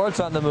hits Schwartz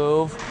on the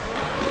move.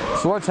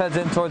 Schwartz heads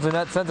in towards the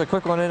net, sends a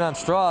quick one in on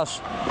Strauss.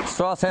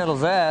 Strauss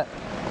handles that.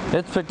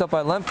 It's picked up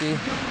by Lemke.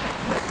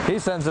 He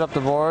sends it up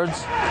the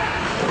boards,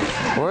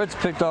 where it's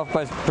picked off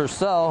by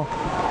Purcell,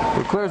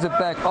 who clears it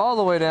back all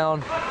the way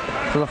down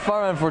to the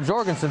far end where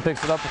Jorgensen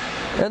picks it up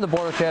in the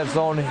Bordercats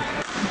zone.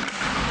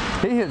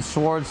 He hits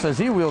Schwartz as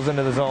he wheels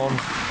into the zone.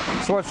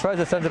 Schwartz tries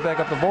to send it back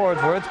up the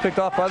boards, where it's picked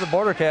off by the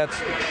Bordercats.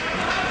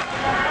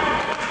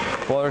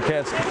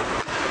 Bordercats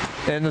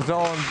in the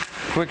zone.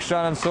 Quick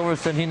shot on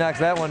Silverson. He knocks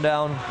that one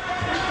down.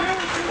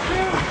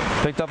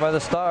 Picked up by the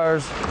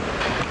Stars.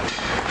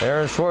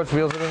 Aaron Schwartz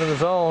wheels it into the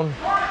zone.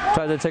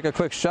 Tries to take a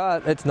quick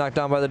shot. It's knocked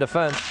down by the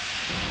defense.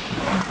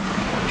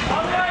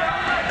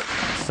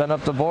 Sent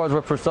up the boards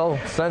where Purcell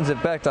sends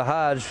it back to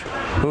Hodge,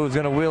 who's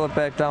going to wheel it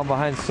back down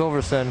behind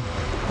Silverson.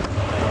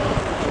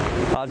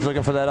 Hodge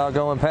looking for that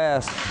outgoing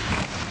pass.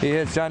 He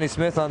hits Johnny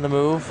Smith on the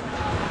move.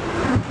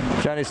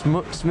 Johnny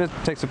Smith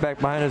takes it back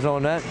behind his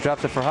own net,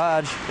 drops it for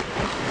Hodge.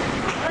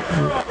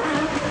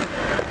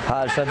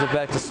 Hodge sends it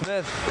back to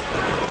Smith.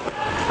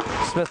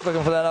 Smith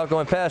looking for that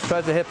outgoing pass,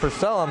 tries to hit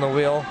Purcell on the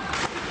wheel.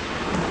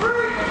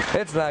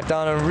 It's knocked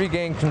down and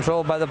regained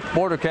control by the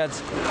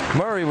Bordercats.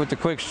 Murray with the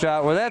quick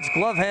shot, where that's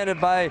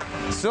glove-handed by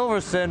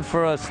Silverson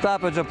for a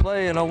stoppage of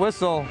play and a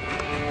whistle.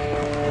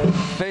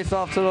 Face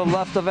off to the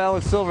left of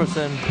Alex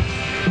Silverson.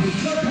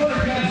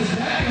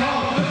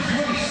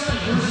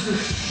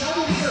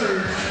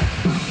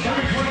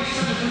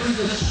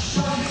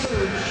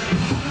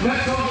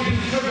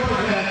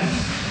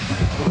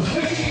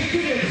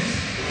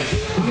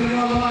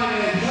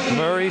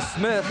 Murray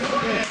Smith.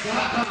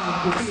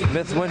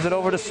 Smith wins it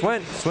over to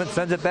Swint. Swint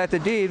sends it back to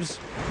Deebs.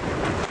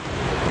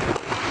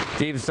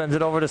 Deebs sends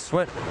it over to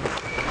Swint.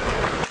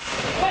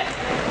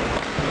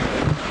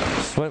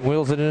 Swint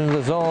wheels it into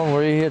the zone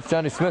where he hits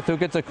Johnny Smith, who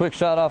gets a quick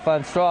shot off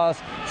on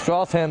Strauss.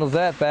 Strauss handles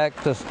that back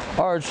to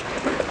Arch.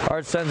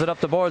 Arch sends it up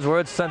the boards where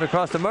it's sent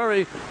across to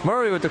Murray.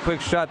 Murray with the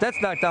quick shot.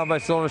 That's knocked down by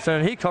Silverson,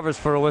 and he covers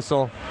for a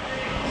whistle.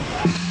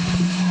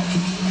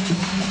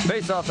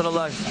 Face off to the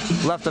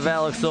left of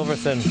Alex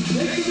Silverson.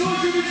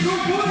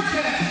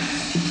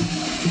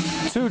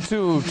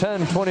 2-2,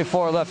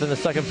 10:24 left in the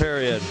second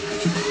period.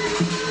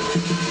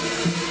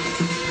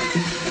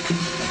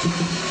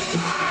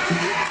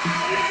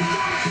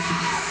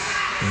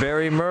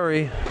 Barry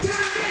Murray.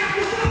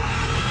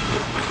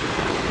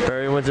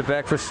 Barry wins it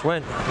back for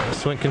Swint.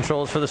 Swint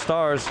controls for the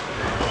Stars.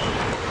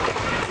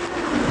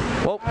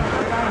 Whoa.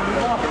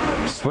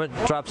 Swint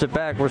drops it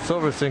back where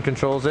Silverson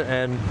controls it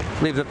and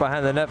leaves it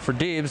behind the net for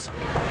Deebs.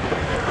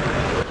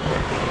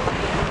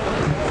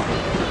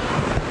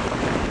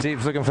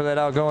 Deebs looking for that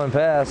outgoing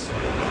pass.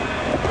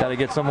 Got to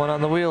get someone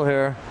on the wheel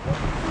here.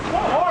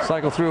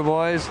 Cycle through,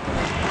 boys.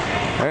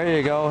 There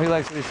you go. He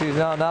likes what he sees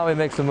now. Now he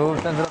makes the move.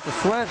 Sends it up to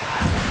Swint.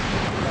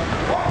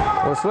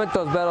 Well, Swint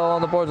does battle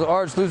on the boards with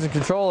Arch, losing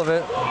control of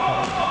it.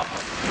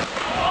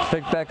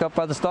 Picked back up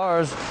by the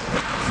Stars.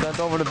 Sent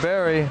over to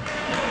Barry.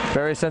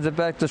 Barry sends it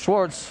back to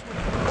Schwartz.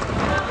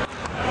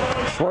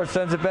 Schwartz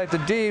sends it back to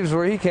Deebs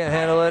where he can't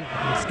handle it.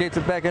 Skates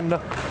it back in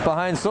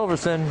behind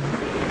Silverson.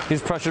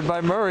 He's pressured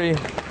by Murray.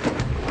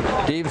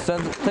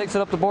 Deebs takes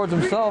it up the boards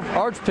himself.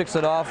 Arch picks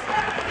it off.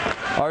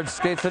 Arch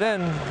skates it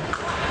in.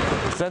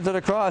 Sends it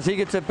across. He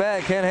gets it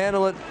back. Can't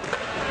handle it.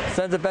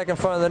 Sends it back in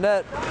front of the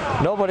net.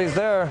 Nobody's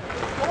there.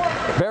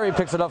 Barry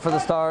picks it up for the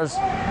Stars.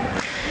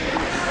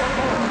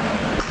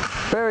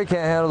 Barry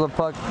can't handle the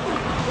puck.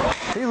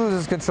 He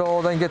loses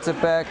control, then gets it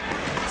back.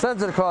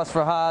 Sends it across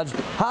for Hodge.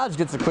 Hodge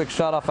gets a quick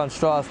shot off on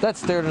Strauss. That's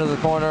steered into the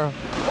corner.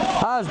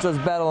 Hodge does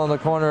battle in the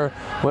corner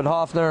with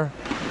Hoffner.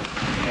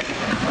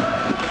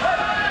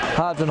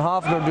 Hodge and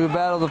Hoffner do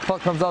battle. The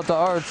puck comes out to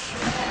Arch.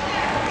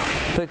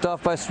 Picked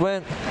off by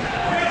Swint.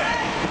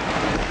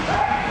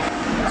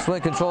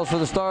 Swint controls for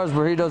the Stars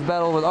where he does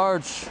battle with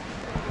Arch.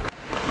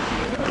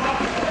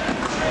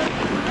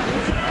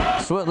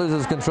 Swint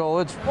loses control.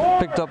 It's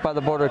picked up by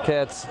the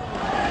Bordercats.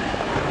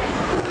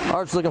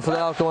 Arch looking for the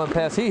outgoing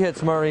pass. He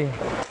hits Murray.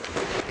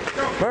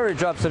 Murray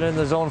drops it in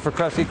the zone for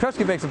Kresge.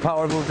 Kresge makes a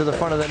power move to the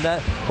front of the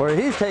net where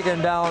he's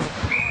taken down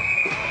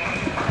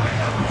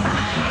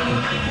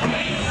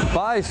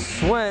by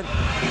Swint.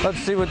 Let's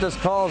see what this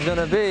call is going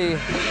to be.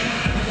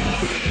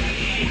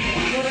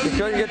 He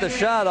couldn't get the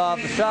shot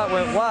off. The shot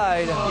went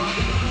wide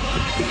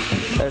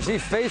as he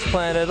face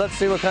planted. Let's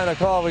see what kind of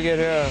call we get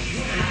here.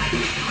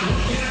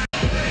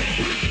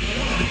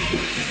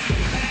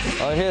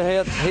 Oh,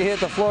 he hit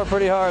the floor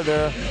pretty hard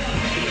there.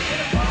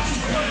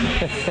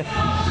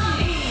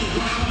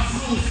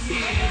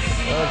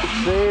 Let's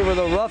see with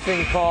a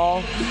roughing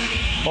call.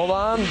 Hold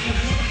on.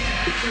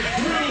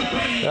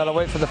 Gotta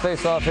wait for the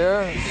face-off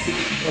here.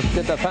 Let's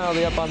get that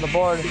penalty up on the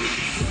board.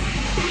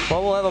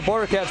 Well, we'll have a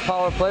Bordercats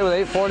power play with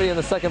 8:40 in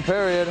the second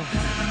period.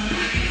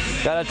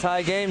 Got a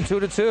tie game,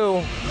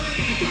 2-2.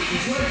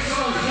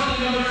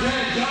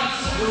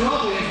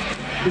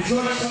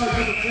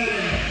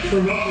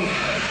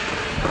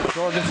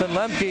 Jorgensen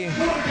Lemke.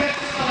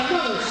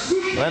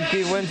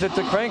 Lemke wins it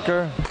to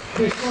Cranker.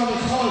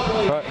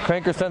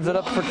 Cranker sends it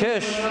up for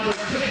Kish.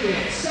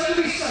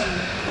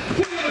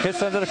 Kish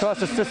sends it across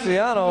to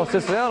Siciliano.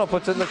 Siciliano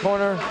puts it in the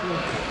corner.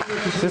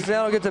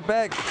 Siciliano gets it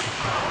back.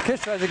 Kish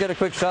tries to get a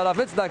quick shot off.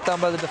 It's knocked down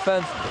by the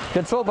defense.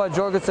 Controlled by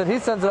Jorgensen. He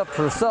sends it up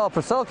for Purcell.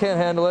 Purcell can't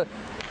handle it.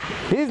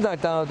 He's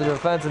knocked down with the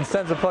defense and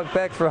sends the puck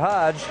back for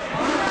Hodge.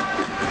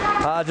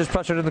 Hodge is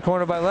pressured in the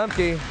corner by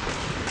Lemke.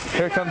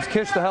 Here comes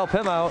Kish to help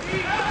him out.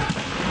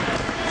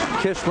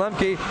 Kish,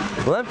 Lemke.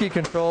 Lemke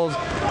controls.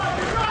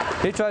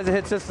 He tries to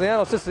hit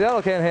Siciliano.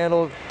 Siciliano can't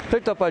handle it.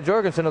 Picked up by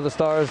Jorgensen of the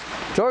Stars.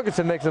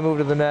 Jorgensen makes a move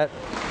to the net.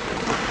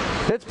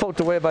 It's poked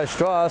away by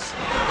Strauss.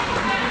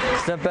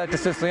 Sent back to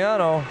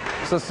Siciliano.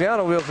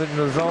 Siciliano wheels it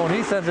into the zone.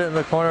 He sends it in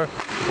the corner.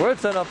 Where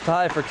it's sent up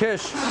high for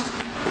Kish.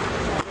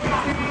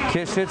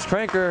 Kish hits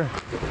Cranker.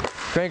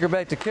 Cranker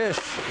back to Kish.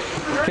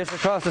 Kish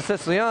across to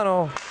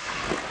Siciliano.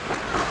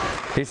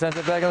 He sends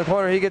it back in the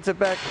corner. He gets it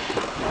back.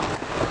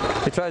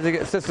 He tries to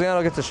get,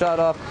 Siciliano gets a shot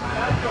off.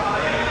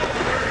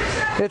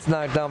 It's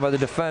knocked down by the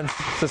defense.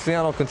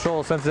 Siciliano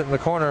controls, sends it in the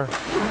corner.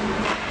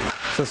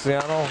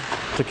 Siciliano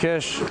to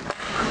Kish.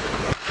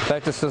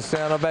 Back to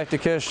Siciliano, back to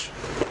Kish.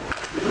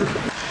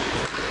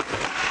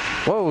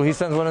 Whoa, he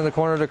sends one in the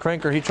corner to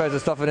Cranker. He tries to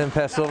stuff it in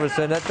past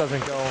Silverson. That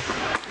doesn't go.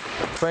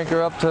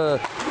 Cranker up to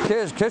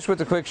Kish. Kish with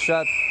the quick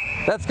shot.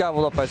 That's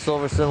gobbled up by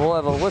Silverson. We'll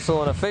have a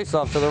whistle and a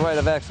face-off to the right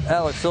of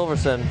Alex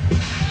Silverson.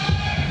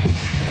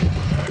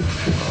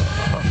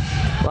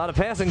 A lot of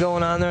passing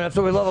going on there. That's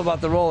what we love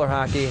about the roller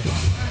hockey.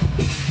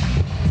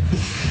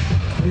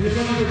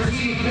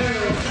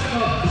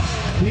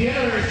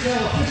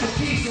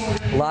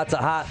 Lots of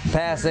hot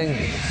passing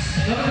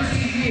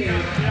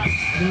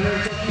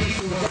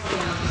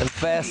and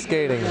fast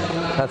skating.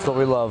 That's what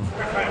we love.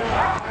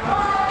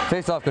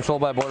 Face-off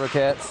controlled by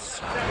Bordercats.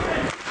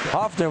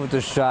 Hoffner with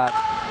the shot.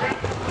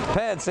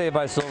 Pad save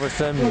by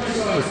Silverson.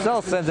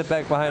 Purcell sends it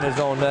back behind his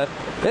own net.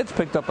 It's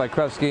picked up by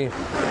Krevsky.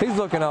 He's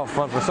looking out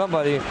front for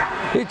somebody.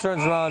 He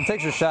turns around,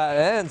 takes a shot,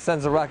 and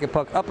sends a rocket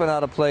puck up and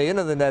out of play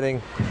into the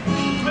netting.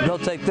 They'll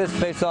take this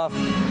face-off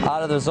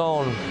out of the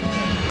zone.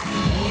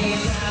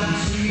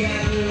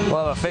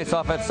 We'll have a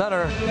face-off at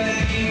center.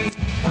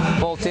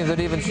 Both teams at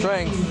even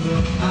strength.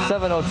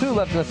 7:02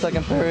 left in the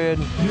second period.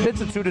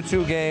 It's a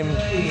 2-2 game.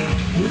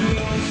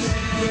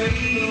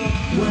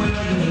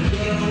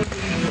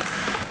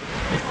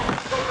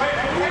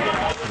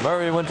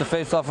 Murray went to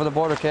face off for the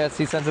Bordercats.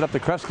 He sends it up to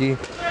Krevsky.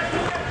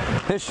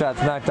 His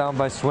shot's knocked down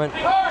by Swint.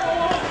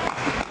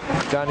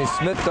 Johnny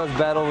Smith does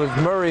battle with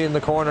Murray in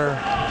the corner.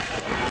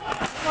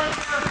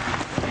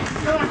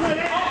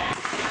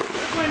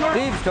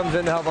 Steves comes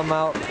in to help him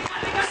out.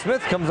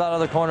 Smith comes out of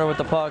the corner with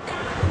the puck.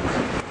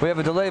 We have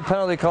a delayed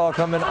penalty call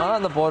coming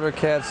on the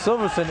Bordercats.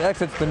 Silverson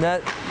exits the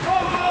net.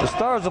 The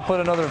Stars will put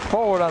another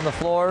forward on the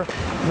floor.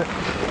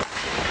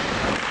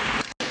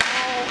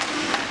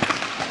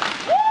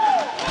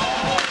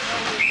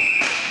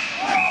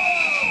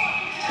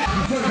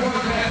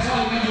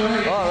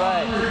 All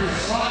right.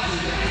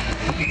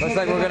 Looks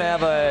like we're going to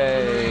have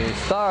a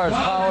Stars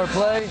power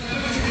play.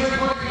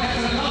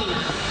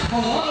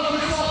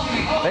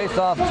 Face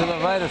off to the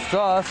right of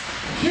Strauss.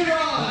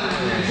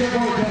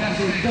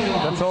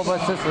 Controlled by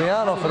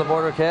Siciliano for the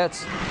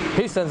Bordercats.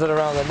 He sends it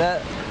around the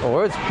net.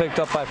 Or it's picked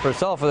up by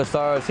Purcell for the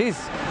Stars. He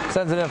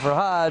sends it in for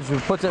Hodge, who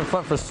puts it in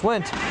front for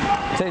Swint.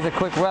 Takes a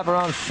quick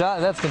wraparound shot,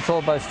 and that's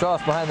controlled by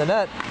Strauss behind the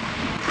net.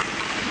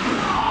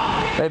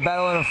 They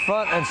battle in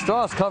front, and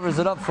Strauss covers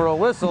it up for a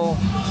whistle.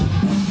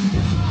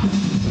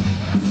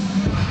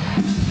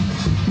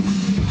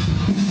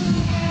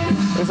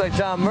 Looks like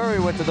John Murray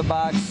went to the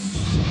box,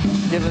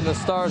 giving the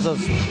Stars a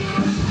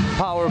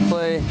power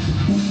play.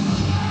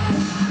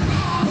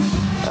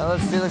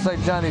 Let's see, looks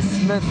like Johnny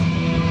Smith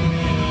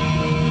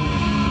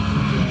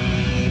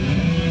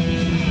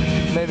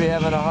maybe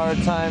having a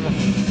hard time.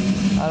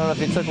 I don't know if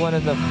he took one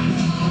in the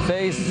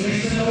face,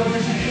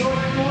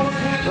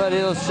 but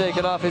he'll shake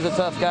it off. He's a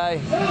tough guy.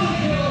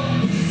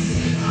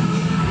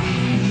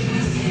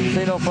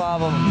 See, no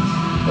problem.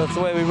 That's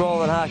the way we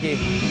roll in hockey.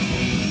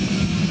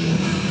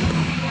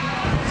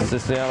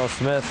 Siciliano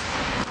Smith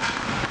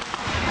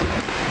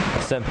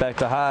sent back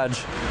to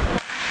Hodge.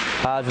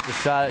 Hodge with the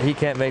shot. He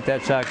can't make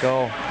that shot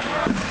go.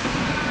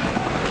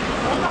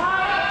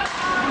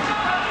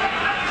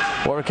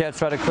 Bordercats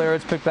try to clear it.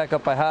 It's picked back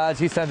up by Hodge.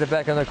 He sends it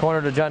back in the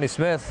corner to Johnny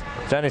Smith.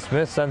 Johnny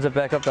Smith sends it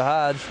back up to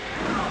Hodge.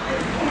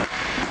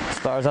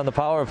 Stars on the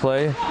power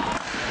play.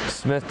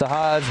 Smith to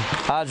Hodge.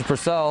 Hodge,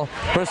 Purcell.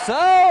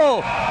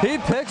 Purcell! He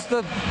picks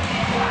the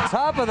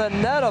top of the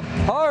net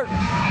apart.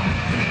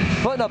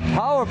 putting a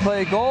power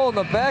play goal in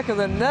the back of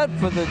the net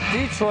for the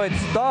Detroit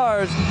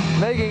Stars,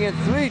 making it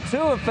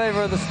 3-2 in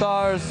favor of the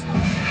Stars.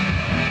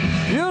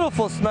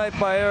 Beautiful snipe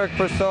by Eric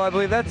Purcell. I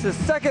believe that's his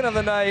second of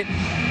the night.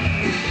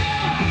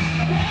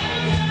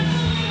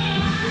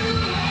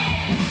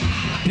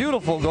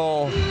 Beautiful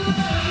goal.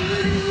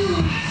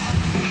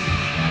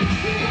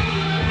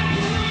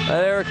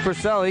 And Eric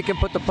Purcell, he can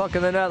put the puck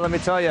in the net, let me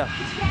tell you.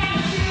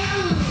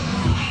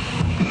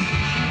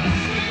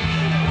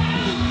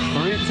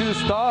 3-2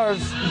 Stars.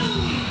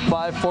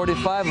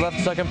 5:45 left,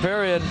 second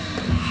period.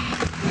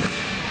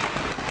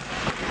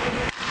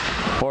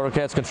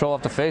 Bordercats control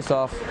off the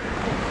face-off.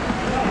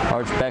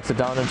 Arch backs it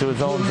down into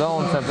his own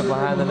zone, sends it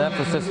behind the net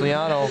for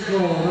Siciliano.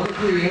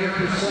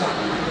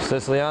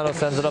 Siciliano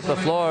sends it up the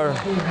floor.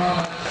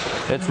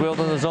 It's wheeled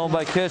in the zone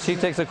by Kish. He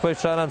takes a quick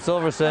shot on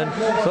Silverson.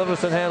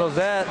 Silverson handles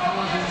that.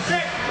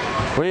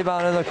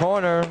 Rebound in the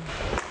corner.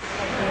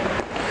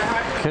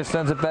 Kish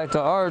sends it back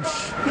to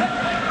Arch.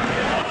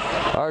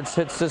 Arch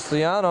hits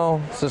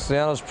Siciliano.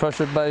 Siciliano's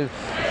pressured by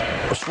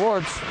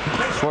Schwartz.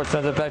 Schwartz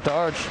sends it back to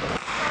Arch.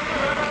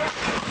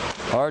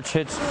 Arch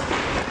hits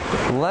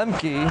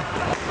Lemke.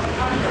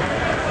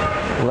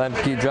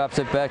 Lemke drops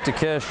it back to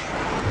Kish.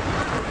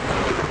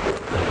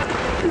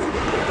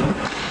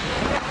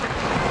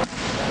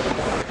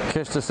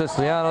 Kish to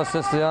Siciliano.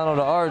 Siciliano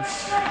to Arch.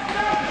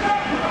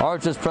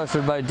 Arch is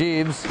pressured by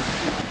Deebs.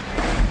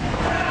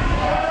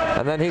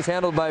 And then he's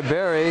handled by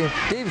Barry.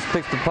 Deebs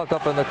picks the puck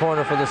up in the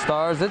corner for the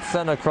Stars. It's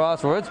sent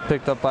across where it's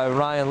picked up by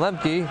Ryan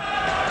Lemke.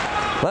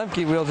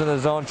 Lemke wheels in the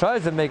zone,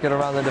 tries to make it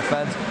around the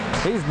defense.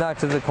 He's knocked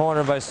to the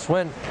corner by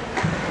Swint.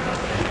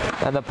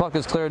 And the puck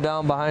is cleared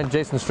down behind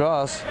Jason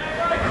Strauss.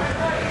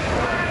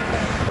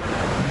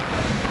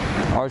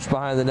 Arch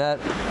behind the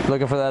net,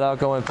 looking for that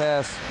outgoing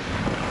pass.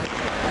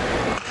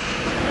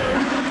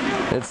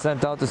 It's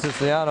sent out to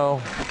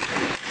Siciliano.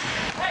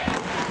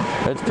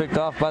 It's picked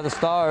off by the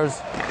Stars.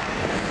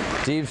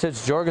 Deebs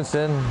hits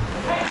Jorgensen.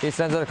 He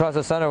sends it across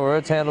the center where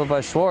it's handled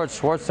by Schwartz.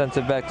 Schwartz sends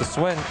it back to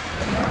Swint.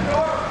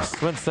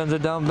 Swint sends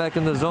it down back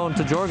in the zone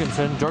to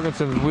Jorgensen.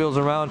 Jorgensen wheels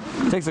around,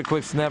 takes a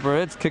quick snapper.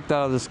 It's kicked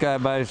out of the sky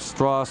by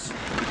Strauss.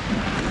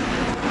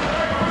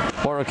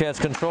 Bordercats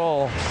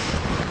control.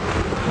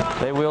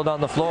 They wheel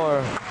down the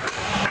floor.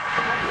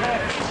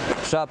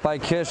 Shot by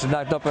Kish,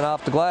 knocked up and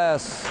off the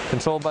glass.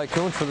 Controlled by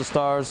Kuntz for the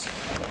Stars.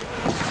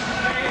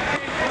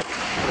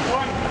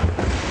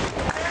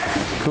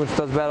 Kuntz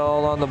does battle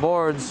all on the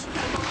boards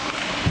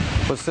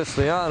with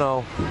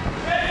Siciliano.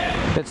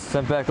 It's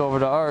sent back over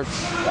to Arch.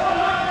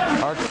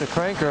 Arch to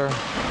Cranker.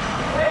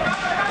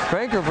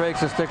 Cranker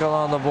breaks a stick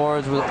along the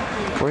boards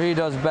where he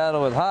does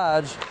battle with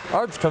Hodge.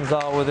 Arch comes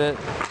out with it.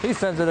 He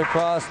sends it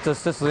across to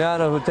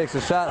Siciliano, who takes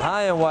a shot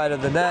high and wide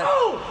of the net.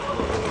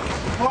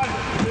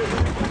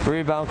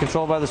 Rebound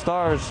controlled by the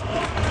Stars.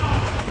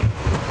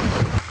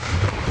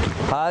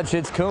 Hodge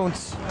hits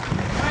Kuntz.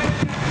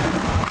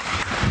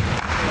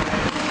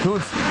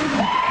 Kuntz.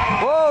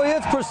 Whoa, he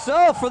hits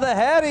Purcell for the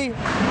Hattie.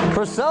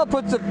 Purcell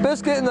puts a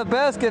biscuit in the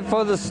basket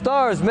for the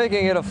Stars,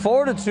 making it a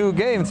 4-2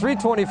 game.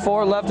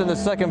 3:24 left in the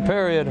second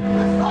period.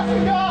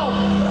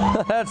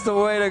 That's the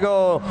way to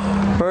go,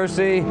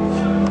 Percy.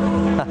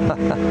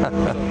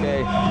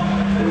 Okay.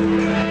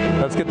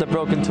 Let's get the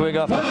broken twig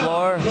off the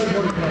floor.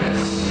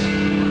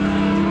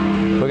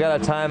 We got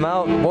a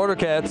timeout.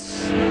 Bordercats.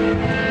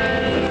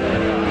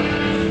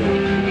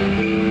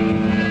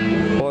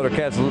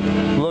 Bordercats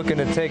looking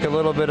to take a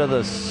little bit of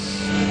the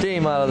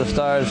steam out of the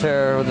Stars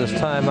here with this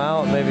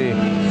timeout. Maybe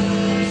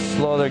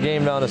slow their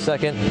game down a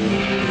second.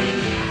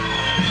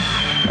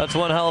 That's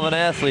one hell of an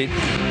athlete,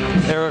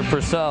 Eric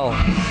Purcell.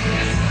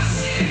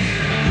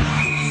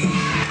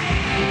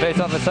 Face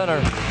off the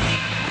center.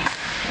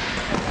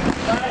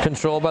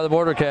 Controlled by the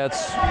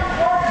Bordercats.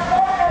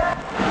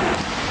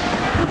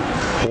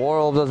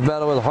 Worrell does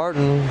battle with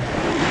Harton.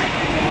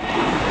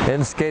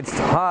 In skates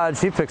to Hodge.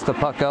 He picks the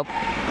puck up.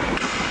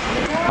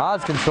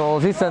 Hodge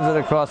controls. He sends it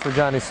across for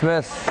Johnny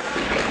Smith.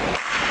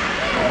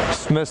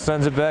 Smith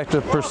sends it back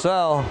to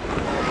Purcell.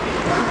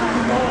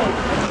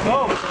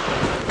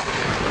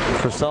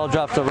 Purcell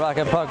drops the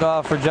rocket puck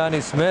off for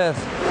Johnny Smith.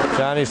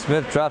 Johnny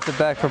Smith drops it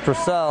back for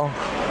Purcell.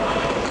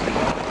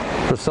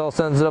 Purcell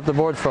sends it up the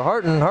boards for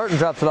Harton. Harton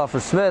drops it off for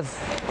Smith.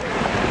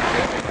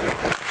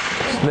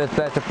 Smith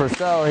back to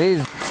Purcell.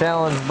 He's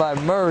challenged by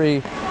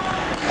Murray.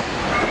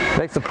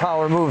 Makes a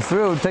power move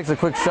through. Takes a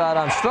quick shot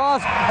on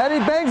Strauss. And he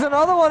bangs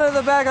another one in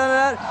the back of the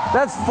net.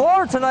 That's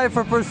 4 tonight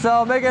for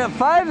Purcell, making it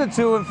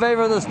 5-2 in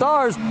favor of the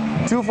Stars.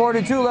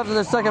 2:42 left in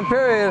the second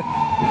period.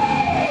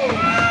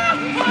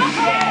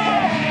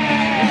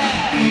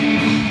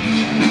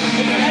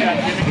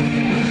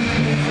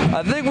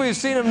 I think we've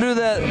seen him do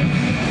that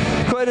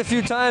quite a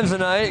few times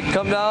tonight.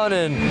 Come down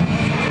and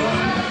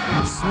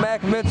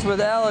smack mitts with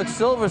Alex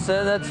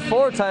Silverson. That's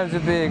 4 times to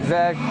be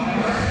exact.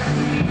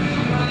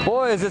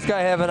 Boy, is this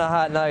guy having a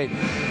hot night.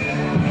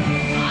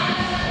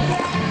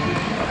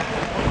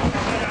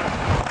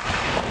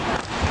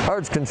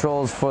 Arch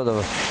controls for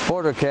the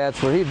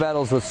Bordercats where he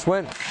battles with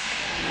Swint.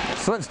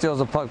 Swint steals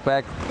the puck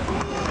back.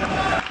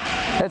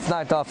 It's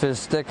knocked off his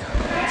stick.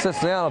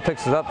 Siciliano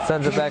picks it up,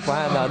 sends it back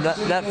behind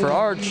the net for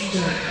Arch.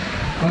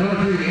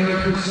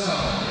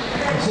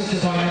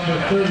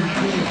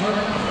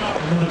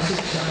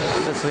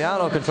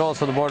 Siciliano controls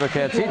for the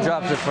Bordercats. He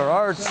drops it for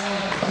Arch.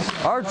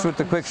 Arch with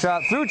the quick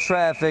shot through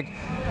traffic,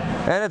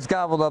 and it's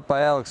gobbled up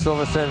by Alex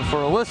Silverson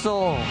for a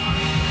whistle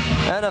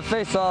and a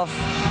face-off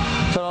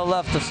to the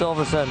left of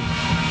Silverson.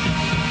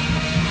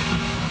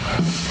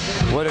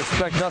 Would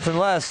expect nothing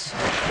less.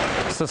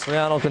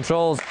 Siciliano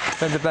controls,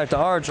 sends it back to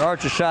Arch.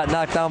 Arch's shot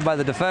knocked down by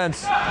the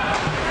defense.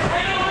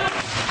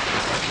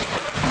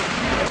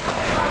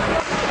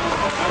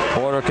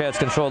 Bordercats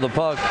control the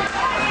puck.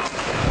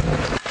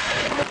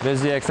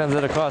 Miziak sends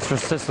it across for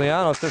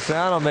Siciliano.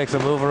 Siciliano makes a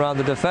move around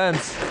the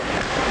defense.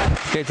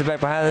 Skates it back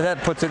behind the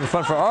net, puts it in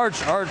front for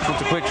Arch. Arch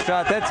with a quick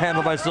shot. That's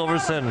handled by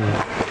Silverson.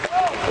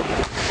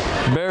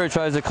 Barry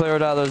tries to clear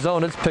it out of the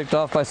zone. It's picked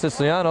off by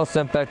Siciliano,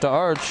 sent back to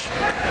Arch.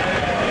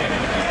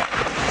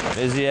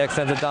 Miziak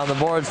sends it down the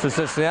boards for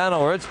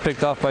Siciliano, where it's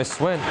picked off by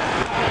Swint.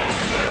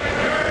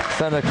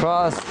 Sent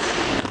across.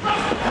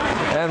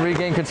 And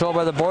regain control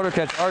by the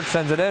Bordercats. Arch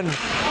sends it in.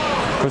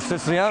 For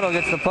Siciliano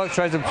gets the puck,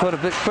 tries to put a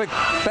quick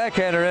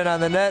backhander in on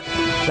the net.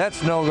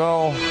 That's no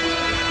go.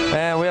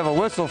 And we have a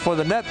whistle for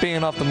the net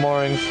being off the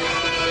moorings.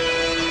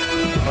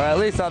 Or at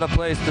least out of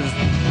place. There's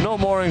no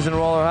moorings in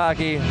roller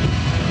hockey.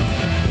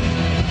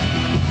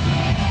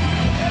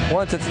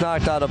 Once it's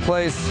knocked out of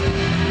place,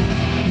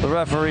 the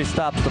referee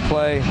stops the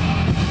play.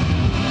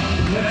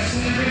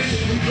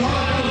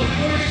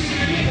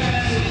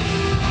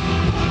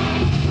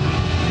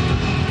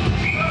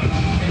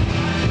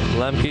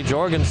 Lemke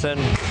Jorgensen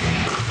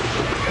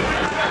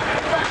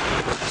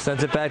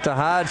sends it back to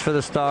Hodge for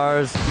the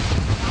Stars.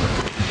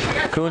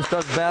 Kuhn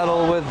does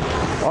battle with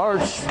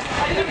Arch.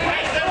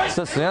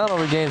 Siciliano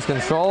regains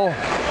control.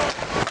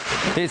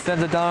 He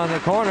sends it down in the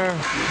corner.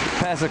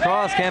 Pass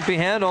across, can't be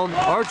handled.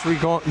 Arch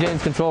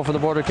regains control for the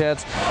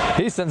Bordercats.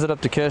 He sends it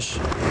up to Kish.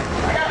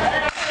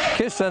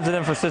 Kish sends it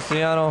in for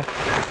Siciliano.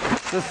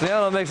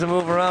 Siciliano makes a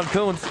move around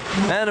Kuntz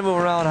and a move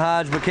around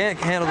Hodge, but can't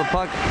handle the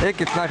puck. It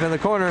gets knocked in the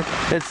corner.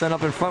 It's sent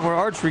up in front where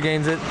Arch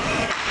regains it.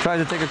 Tries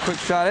to take a quick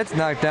shot. It's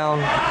knocked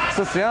down.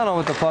 Siciliano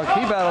with the puck.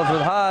 He battles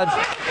with Hodge.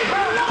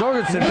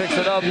 Jorgensen picks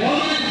it up.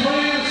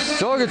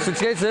 Jorgensen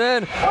skates it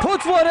in.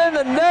 Puts one in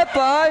the net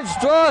behind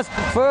Strauss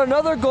for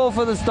another goal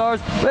for the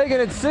Stars, making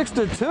it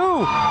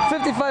 6-2.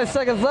 55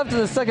 seconds left in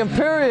the second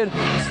period.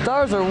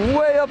 Stars are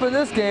way up in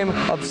this game.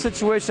 A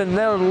situation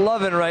they're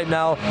loving right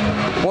now.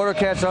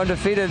 Bordercats are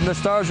undefeated, and the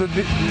Stars would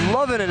be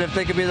loving it if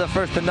they could be the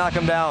first to knock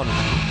them down.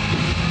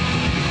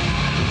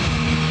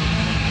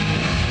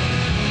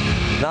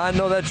 Now I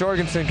know that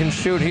Jorgensen can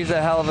shoot. He's a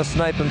hell of a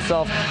snipe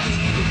himself.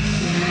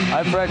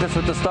 I practice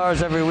with the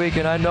Stars every week,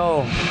 and I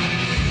know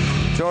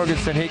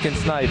Jorgensen, he can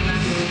snipe,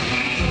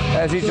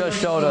 as he just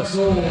showed us.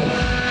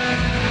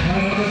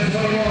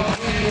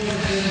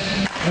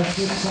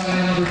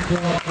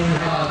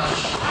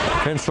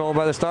 Controlled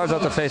by the Stars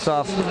out the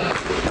face-off.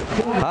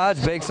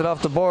 Hodge bakes it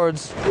off the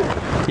boards.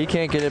 He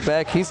can't get it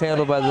back. He's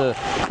handled by the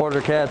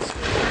Bordercats.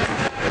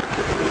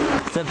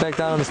 Sent back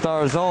down in the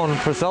Star zone.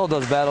 Purcell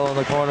does battle in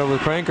the corner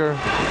with Cranker.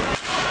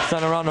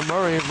 Sent around to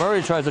Murray.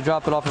 Murray tries to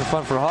drop it off in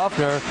front for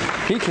Hoffner.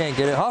 He can't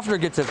get it. Hoffner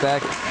gets it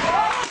back.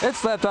 It's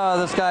slapped out of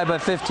the sky by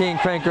 15,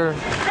 Cranker.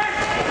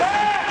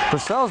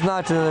 Purcell's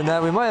knocked into the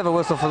net. We might have a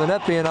whistle for the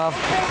net being off.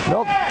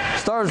 Nope.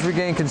 Stars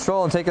regain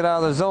control and take it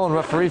out of the zone.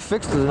 Referee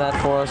fixed the net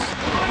for us.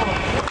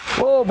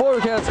 Whoa,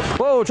 Bordercats.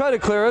 Whoa, try to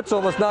clear it. It's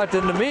almost knocked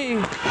into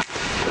me.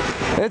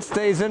 It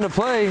stays into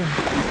play.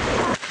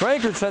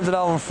 Cranker sends it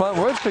out in front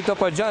where it's picked up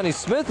by Johnny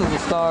Smith of the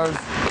Stars.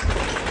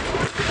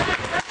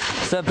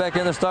 Sent back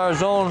in the Star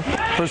zone.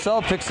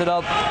 Purcell picks it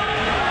up.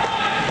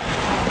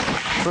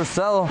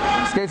 Purcell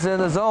skates it in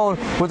the zone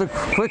with a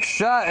quick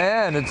shot,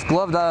 and it's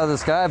gloved out of the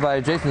sky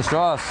by Jason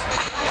Strauss.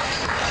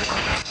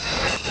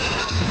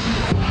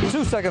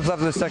 2 seconds left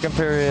in the second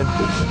period.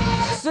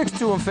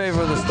 6-2 in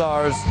favor of the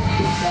Stars.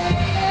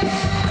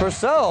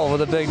 Purcell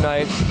with a big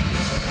night.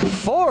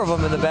 4 of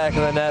them in the back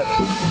of the net.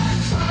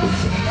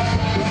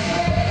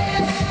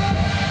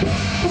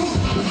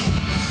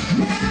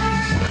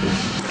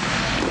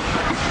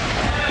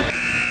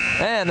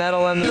 And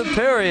that'll end the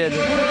period.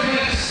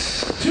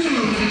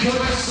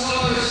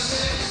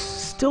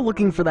 Still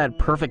looking for that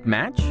perfect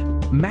match?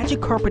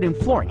 Magic Carpet and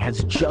Flooring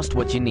has just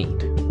what you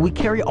need. We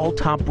carry all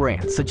top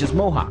brands such as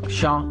Mohawk,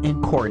 Shaw,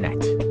 and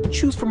Coronet.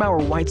 Choose from our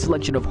wide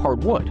selection of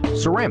hardwood,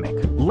 ceramic,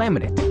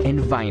 laminate, and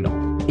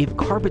vinyl. If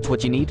carpet's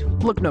what you need,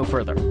 look no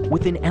further.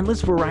 With an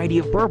endless variety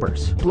of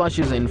Berbers,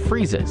 plushes, and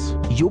freezes,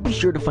 you'll be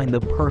sure to find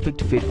the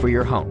perfect fit for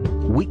your home.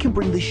 We can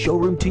bring the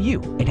showroom to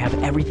you and have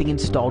everything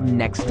installed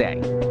next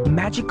day.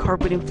 Magic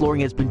Carpet and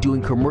Flooring has been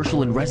doing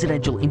commercial and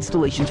residential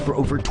installations for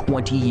over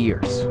 20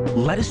 years.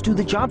 Let us do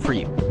the job for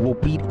you. We'll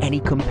beat any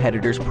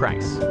competitor's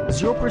price.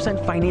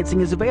 0% financing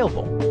is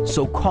available,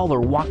 so call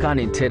or walk on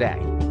in today.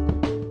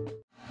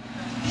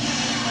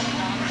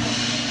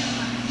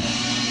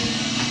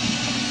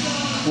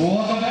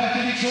 Welcome back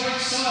to Detroit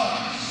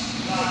Stars.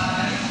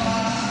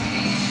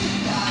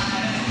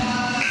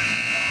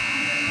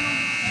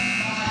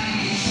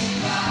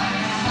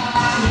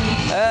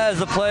 As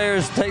the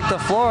players take the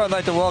floor, I'd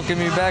like to welcome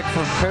you back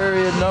for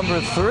period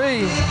number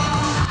 3.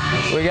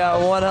 We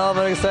got one hell of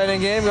an exciting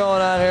game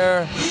going on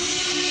here.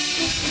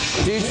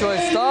 Detroit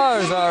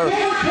Stars are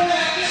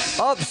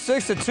up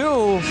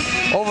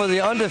 6-2 over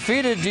the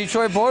undefeated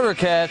Detroit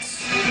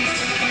Bordercats.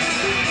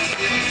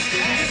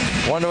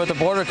 Wonder what the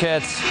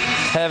Bordercats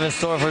have in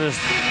store for this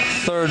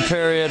third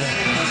period.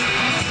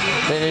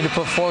 They need to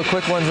put 4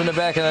 quick ones in the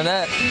back of the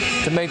net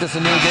to make this a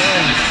new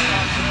game.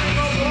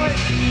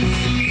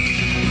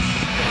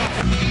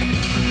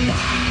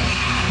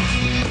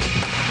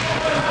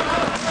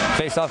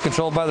 Face-off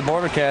controlled by the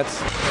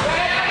Bordercats.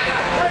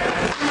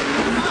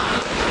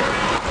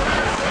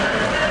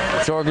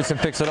 Jorgensen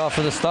picks it off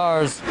for the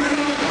Stars.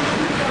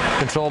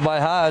 Controlled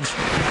by Hodge.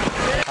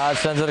 Hodge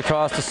sends it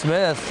across to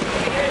Smith.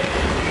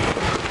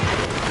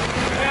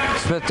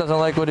 Smith doesn't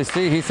like what he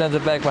sees. He sends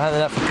it back behind the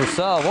net for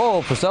Purcell.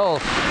 Whoa, Purcell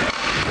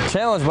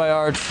challenged by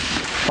Arch.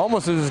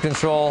 Almost loses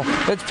control.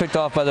 It's picked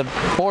off by the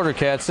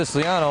Bordercats.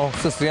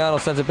 Siciliano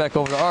sends it back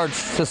over to Arch.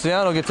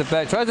 Siciliano gets it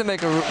back. Tries to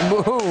make a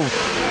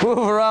move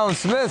around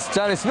Smith.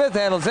 Johnny Smith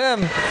handles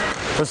him.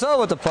 Purcell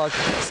with the puck.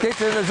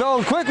 Skates in the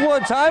zone. Quick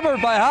one-timer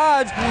by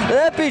Hodge.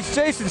 That beats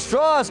Jason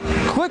Strauss.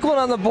 Quick one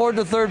on the board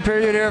the third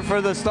period here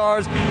for the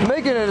Stars.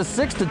 Making it a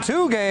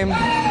 6-2 game.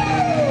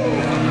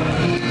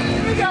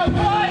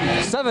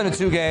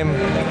 7-2 game.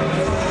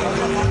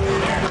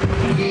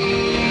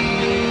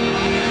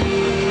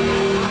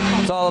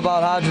 It's all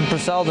about Hodge and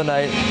Purcell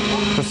tonight.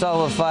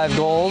 Purcell with 5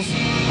 goals.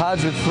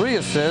 Hodge with 3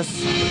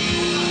 assists.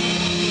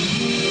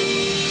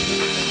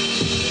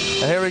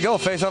 And here we go,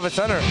 face off at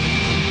center.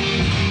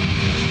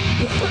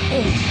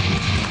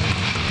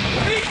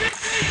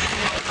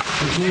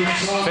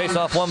 Face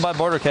off won by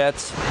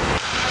Bordercats.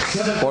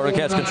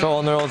 Bordercats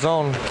controlling their own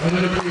zone.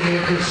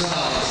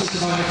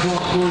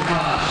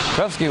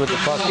 Krevsky with the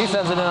puck. He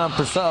sends it in on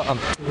Purcell.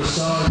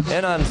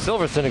 In on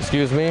Silverson,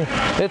 excuse me.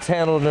 It's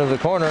handled into the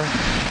corner.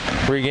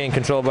 Regained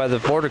control by the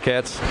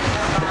Bordercats.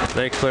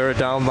 They clear it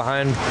down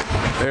behind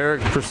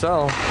Eric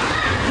Purcell.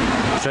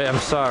 I'm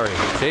sorry,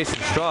 Jason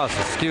Strauss,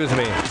 excuse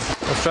me.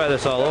 Let's try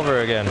this all over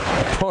again.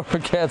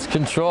 Bordercats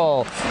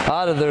control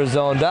out of their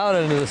zone, down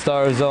into the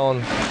Star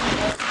zone.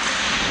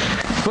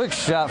 Quick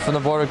shot from the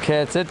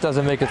Bordercats. It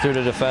doesn't make it through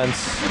the defense.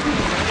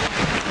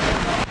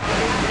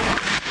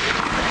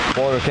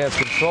 Bordercats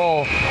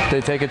control.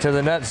 They take it to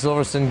the net.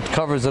 Silverson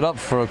covers it up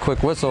for a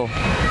quick whistle.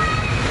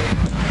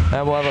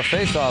 And we'll have a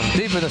face-off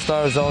deep in the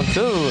Star zone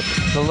to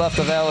the left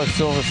of Alex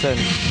Silverson.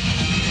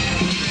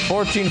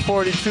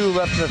 14:42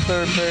 left in the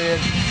third period.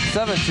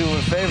 7-2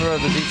 in favor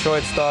of the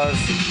Detroit Stars.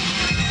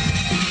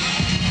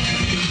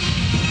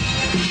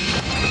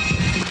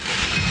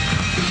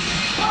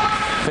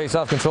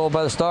 Face-off controlled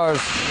by the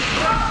Stars.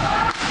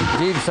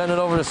 Deep send it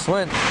over to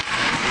Swint.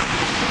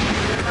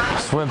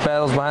 Swint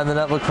battles behind the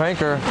net with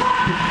Cranker.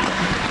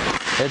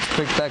 It's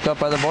picked back up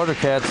by the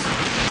Bordercats.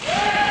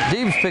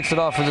 Deebs picks it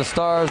off for the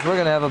Stars. We're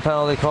going to have a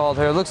penalty called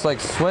here. Looks like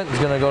Swint is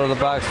going to go to the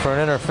box for an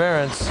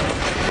interference.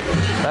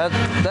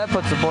 That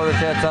puts the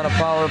Bordercats on a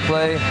power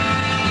play.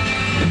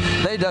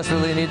 They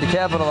desperately need to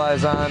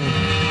capitalize on,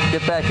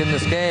 get back in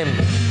this game.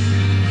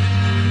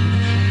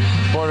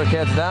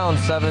 Bordercats down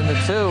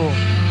 7-2.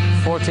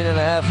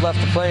 14.5 left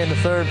to play in the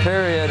third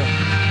period.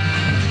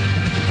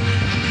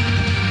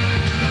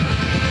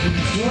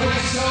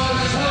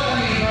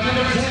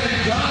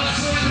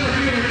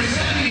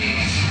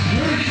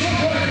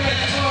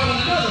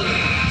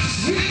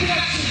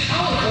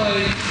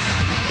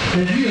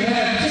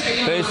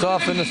 Face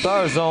off in the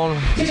Star zone.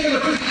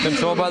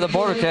 Controlled by the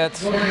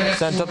Bordercats.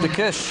 Sent up to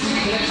Kish.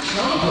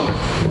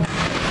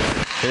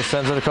 Kish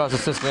sends it across to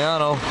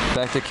Siciliano.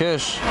 Back to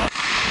Kish.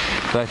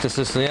 Back to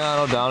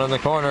Siciliano, down in the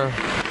corner.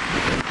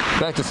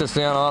 Back to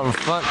Siciliano out in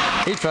front.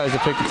 He tries to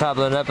pick the top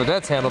of the net, but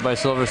that's handled by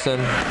Silverson.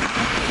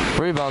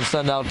 Rebound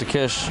send out to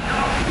Kish.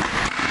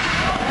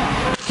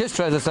 Kish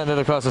tries to send it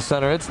across the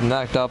center. It's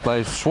knocked out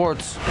by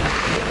Schwartz.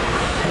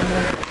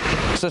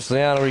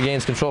 Siciliano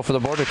regains control for the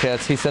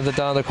Bordercats. He sends it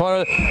down the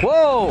corner.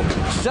 Whoa!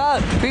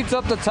 Shot beats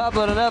up the top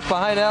of the net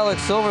behind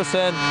Alex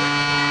Silverson.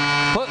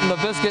 Putting the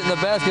biscuit in the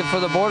basket for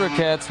the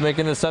Bordercats,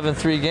 making it a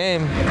 7-3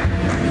 game.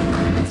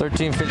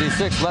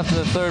 13:56 left in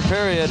the third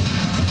period.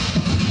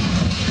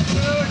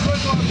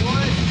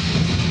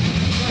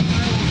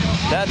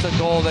 That's a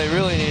goal they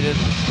really needed.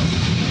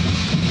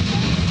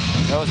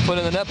 That was put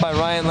in the net by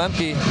Ryan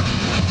Lemke.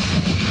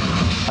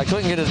 I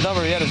couldn't get his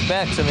number. He had his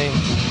back to me.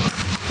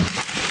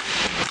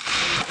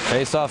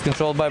 Face-off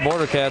controlled by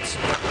Bordercats.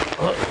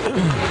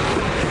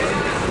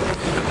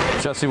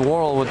 Jesse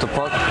Worrell with the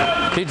puck.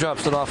 He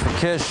drops it off for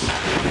Kish.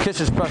 Kish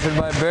is pressured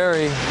by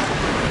Barry.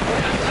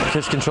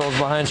 Kish controls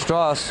behind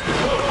Strauss.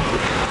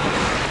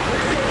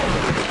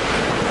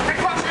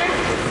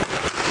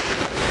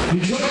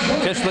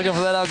 Kish looking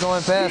for that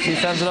outgoing pass. He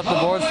sends it up the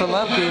boards for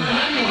Lemke.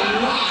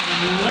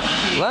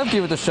 Lemke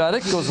with the shot.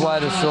 It goes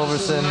wide of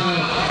Silverson.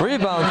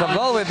 Rebound comes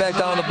all the way back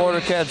down the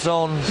Bordercat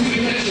zone.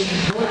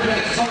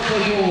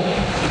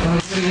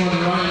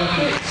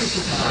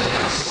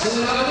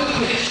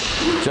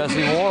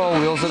 Jesse Worrell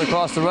wheels it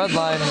across the red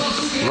line,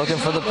 looking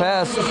for the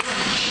pass.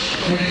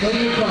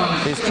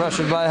 He's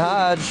pressured by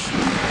Hodge.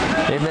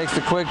 He makes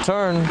the quick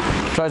turn,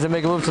 tries to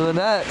make a move to the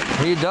net.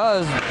 He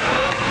does.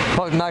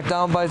 Puck knocked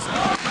down by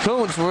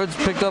Kuntz, where it's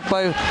picked up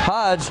by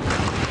Hodge.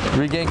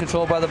 Regained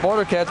control by the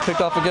Bordercats,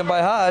 picked off again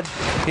by Hodge.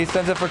 He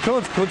sends it for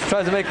Kuntz. Kuntz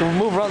tries to make a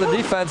move around the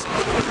defense.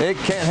 It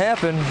can't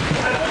happen.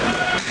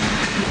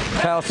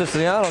 Kyle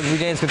Siciliano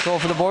regains control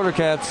for the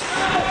Bordercats.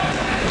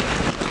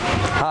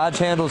 Hodge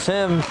handles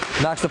him,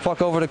 knocks the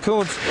puck over to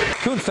Kuntz.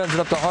 Kuntz sends it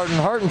up to Harton.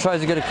 Harton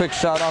tries to get a quick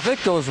shot off.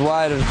 It goes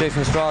wide of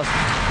Jason Strauss.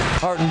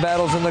 Harton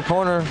battles in the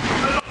corner.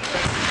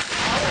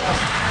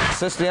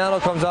 Siciliano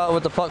comes out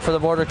with the puck for the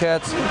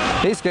Bordercats.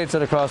 He skates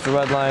it across the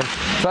red line.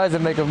 Tries to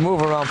make a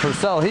move around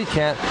Purcell. He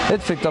can't.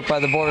 It's picked up by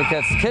the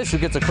Bordercats. Kish, who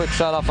gets a quick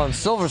shot off on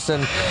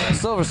Silverson.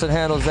 Silverson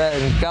handles that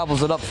and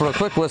gobbles it up for a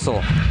quick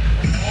whistle.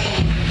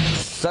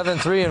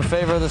 7-3 in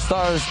favor of the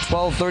Stars.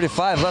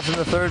 12:35 left in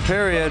the third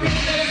period.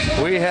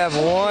 We have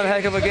one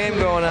heck of a game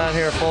going on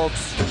here,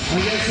 folks.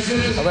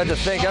 I'd like to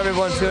thank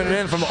everyone tuning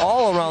in from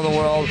all around the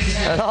world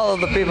and all of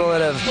the people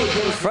that have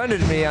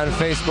friended me on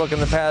Facebook in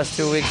the past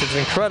 2 weeks. It's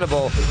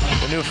incredible,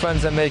 the new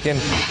friends I'm making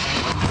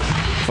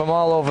from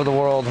all over the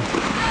world.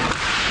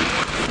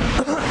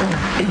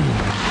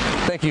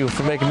 Thank you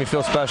for making me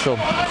feel special.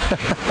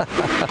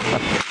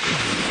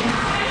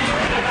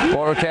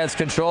 Bordercats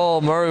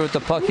control. Murray with the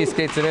puck. He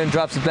skates it in,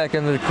 drops it back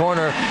into the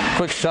corner.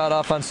 Quick shot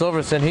off on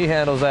Silverson. He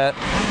handles that.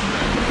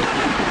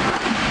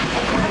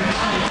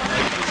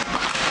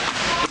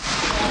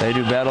 They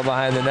do battle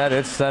behind the net.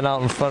 It's sent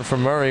out in front for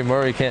Murray.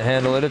 Murray can't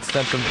handle it. It's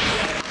sent to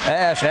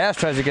Ash. Ash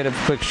tries to get a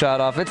quick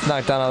shot off. It's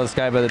knocked down out of the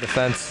sky by the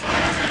defense.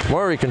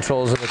 Murray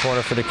controls in the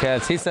corner for the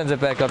Cats. He sends it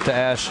back up to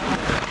Ash.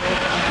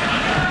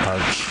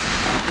 Arch.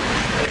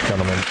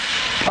 Gentlemen.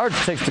 Arch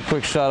takes the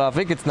quick shot off.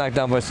 It gets knocked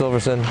down by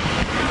Silverson.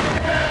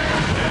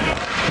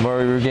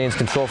 Murray regains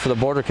control for the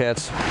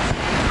Bordercats.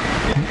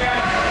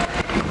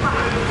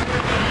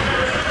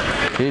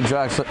 He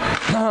drops it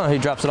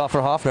off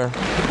for Hoffner.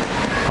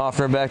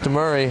 Hoffner back to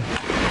Murray.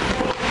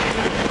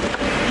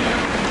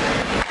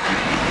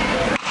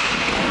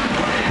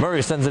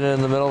 Murray sends it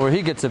in the middle where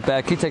he gets it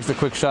back. He takes the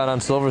quick shot on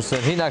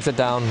Silverson. He knocks it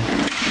down.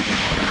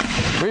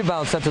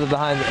 Rebound sent to the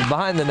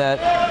behind the net.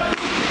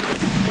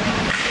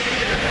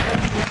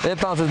 It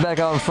bounces back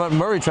out in front.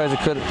 Murray tries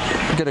to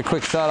get a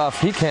quick shot off.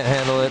 He can't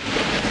handle it.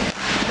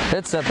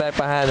 It's sent back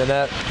behind the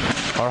net.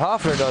 Or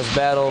Hoffner does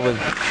battle with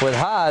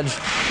Hodge.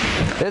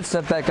 It's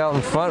sent back out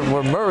in front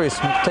where Murray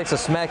takes a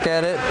smack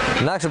at it,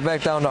 knocks it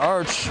back down to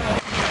Arch.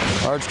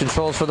 Arch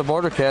controls for the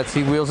Bordercats.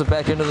 He wheels it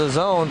back into the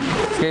zone,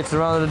 skates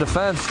around the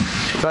defense,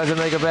 tries to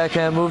make a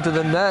backhand move to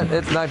the net.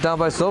 It's knocked down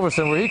by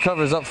Silverson where he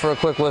covers up for a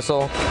quick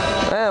whistle.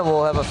 And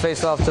we'll have a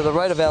face-off to the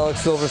right of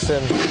Alex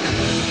Silverson.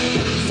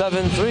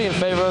 7-3 in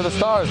favor of the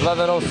Stars.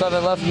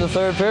 11:07 left in the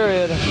third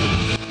period.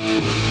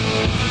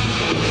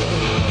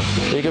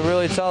 You can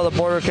really tell the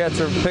Bordercats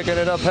are picking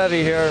it up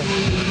heavy here.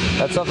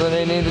 That's something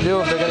they need to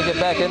do if they're going to get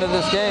back into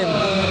this game.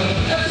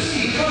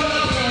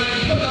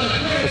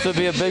 This would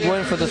be a big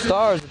win for the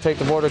Stars to take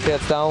the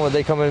Bordercats down when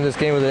they come into this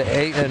game with an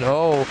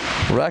 8-0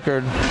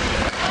 record.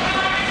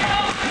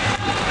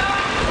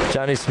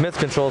 Johnny Smith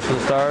controls for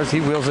the Stars.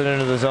 He wheels it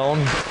into the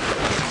zone.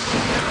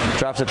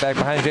 Drops it back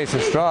behind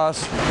Jason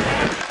Strauss.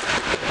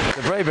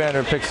 The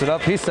Braybander picks it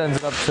up. He sends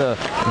it up to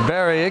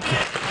Barrick.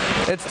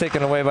 It's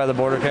taken away by the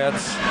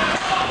Bordercats.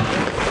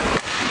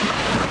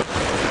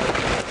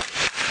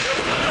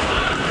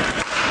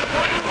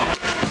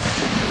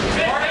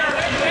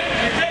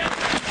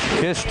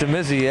 Kish to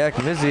Miziak.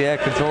 Miziak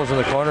controls in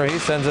the corner. He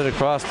sends it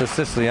across to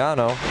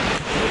Siciliano.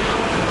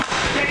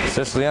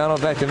 Siciliano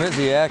back to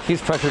Miziak.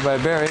 He's pressured by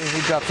Barry.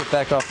 He drops it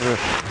back off for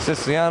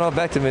Siciliano.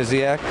 Back to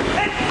Miziak.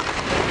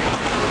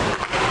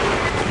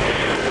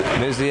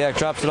 Miziak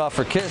drops it off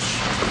for Kish.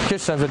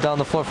 Kish sends it down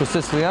the floor for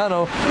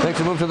Siciliano. Makes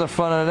a move to the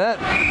front of the net.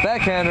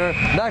 Backhander,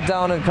 knocked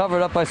down and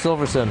covered up by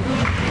Silverson.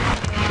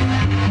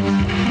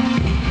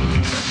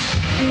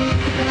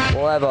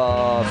 We'll have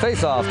a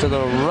face-off to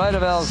the right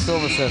of Alex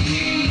Silverson.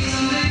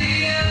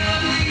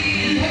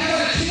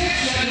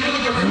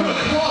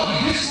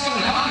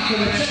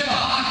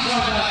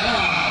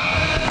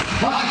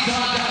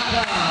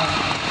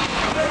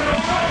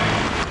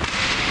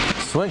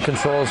 Swing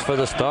controls for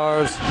the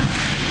Stars.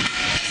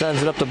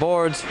 Sends it up the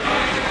boards.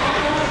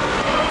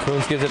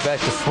 Coons gives it back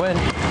to Swint.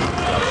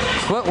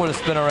 Swint with a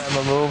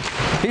spinorama move.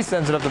 He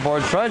sends it up the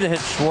boards, trying to hit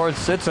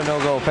Schwartz. It's a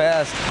no-go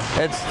pass.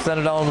 It's sent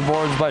it down the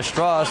boards by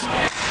Strauss.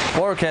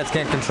 Bordercats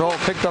can't control.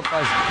 Picked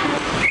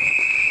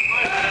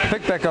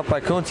back up by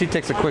Kuntz. He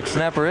takes a quick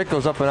snapper. It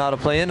goes up and out of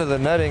play into the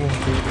netting.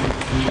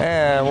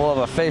 And we'll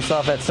have a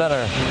face-off at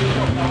center.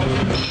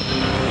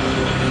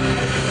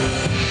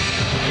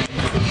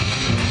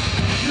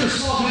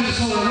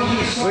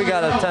 We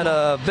got to send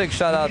a big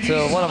shout out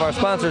to one of our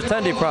sponsors,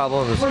 Tendy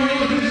Problems.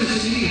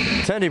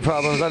 Tendy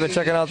Problems, I've been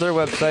checking out their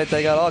website.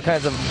 They got all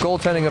kinds of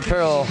goaltending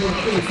apparel.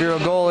 If you're a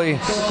goalie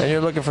and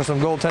you're looking for some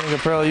goaltending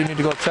apparel, you need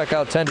to go check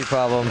out Tendy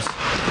Problems.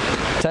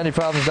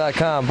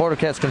 TendyProblems.com.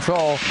 Bordercats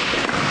control.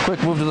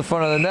 Quick move to the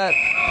front of the net.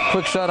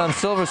 Quick shot on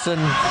Silverson.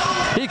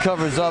 He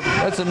covers up.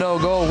 That's a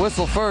no-go.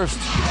 Whistle first.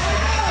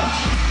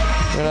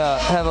 We're going to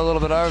have a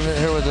little bit of argument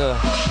here with the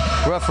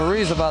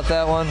referees about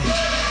that one.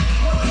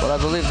 But I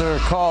believe their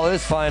call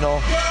is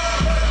final.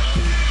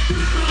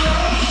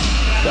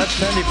 That's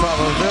Tendy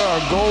Problems. They're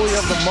our goalie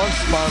of the month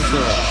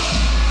sponsor.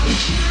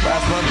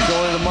 Last month,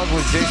 goalie of the month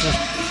was Jason.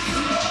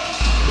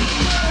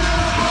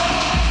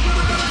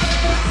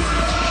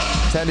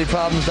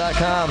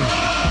 TendyProblems.com.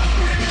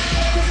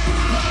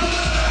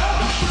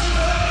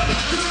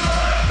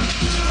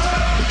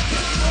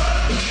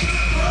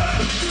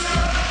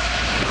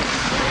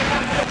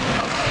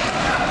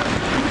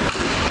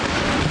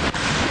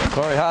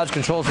 Corey Hodge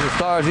controls to the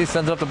Stars. He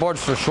sends it up the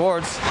boards for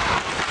Schwartz.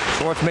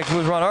 Schwartz makes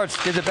moves around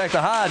Arch, gives it back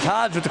to Hodge.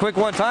 Hodge with the quick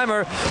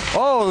one-timer.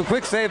 Oh, the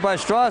quick save by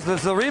Strauss.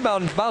 As the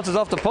rebound bounces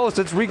off the post,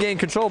 it's regained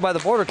control by the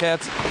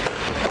Bordercats.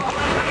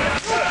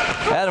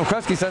 Adam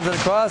Kresge sends it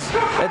across.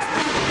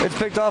 It's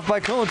picked off by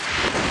Kuntz.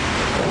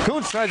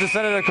 Kuntz tries to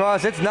send it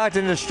across. It's knocked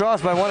into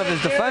Strauss by one of his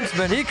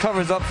defensemen. He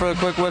covers up for a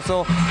quick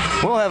whistle.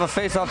 We'll have a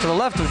face-off to the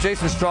left of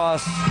Jason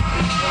Strauss.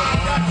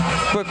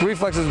 Quick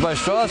reflexes by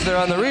Strauss there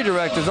on the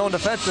redirect. His own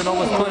defenseman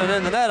almost put it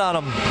in the net on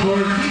him.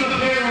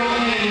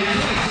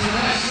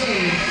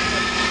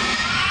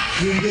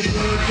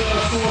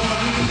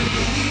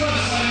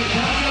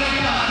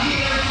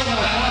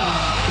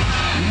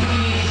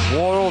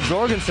 Warrell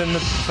Jorgensen to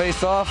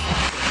face off.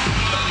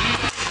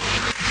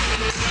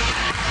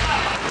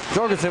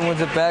 Jorgensen wins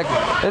it back.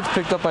 It's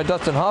picked up by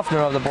Dustin Hoffner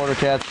of the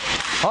Bordercats.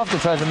 Hoffner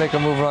tries to make a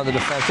move around the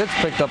defense. It's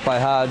picked up by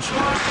Hodge.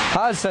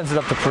 Hodge sends it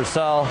up to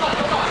Purcell.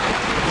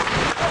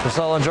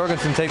 Purcell and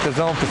Jorgensen take the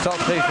zone. Purcell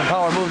takes the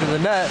power move to the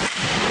net.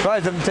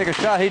 Tries to take a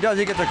shot. He does.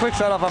 He gets a quick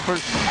shot off on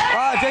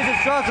Jason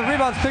Strauss. The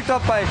rebound's picked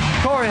up by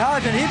Corey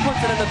Hodge, and he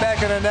puts it in the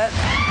back of the net.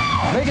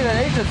 Making it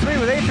 8-3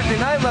 with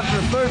 8:59 left in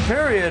the third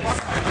period.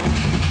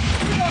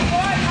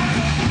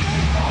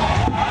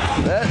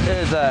 That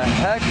is a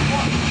heck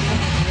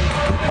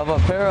of a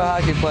pair of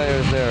hockey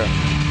players there.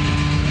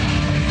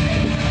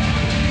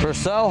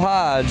 Purcell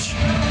Hodge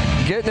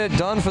getting it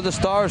done for the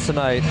Stars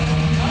tonight.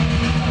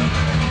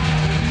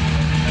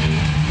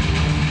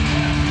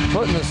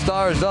 Putting the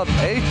Stars up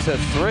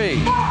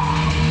 8-3.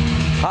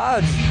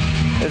 Hodge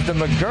is the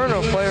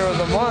McGurno Player of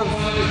the Month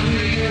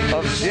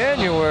of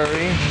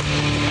January.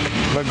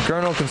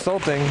 McGurno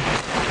Consulting.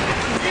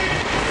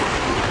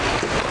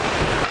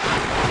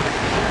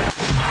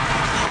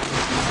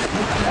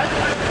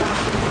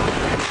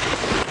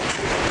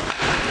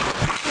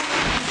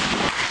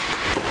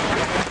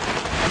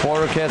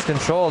 Bordercats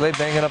control. They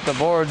bang it up the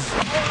boards.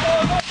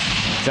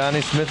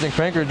 Johnny Smith and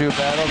Cranker do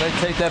battle. They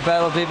take that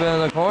battle deep into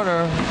the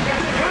corner.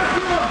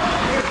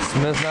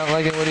 Smith's not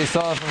liking what he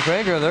saw from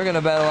Cranker. They're going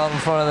to battle out in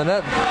front of the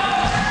net.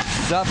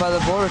 Shot by the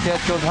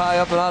Bordercats goes high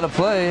up and out of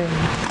play.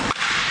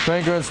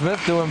 Cranker and Smith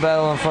doing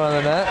battle in front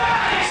of the net.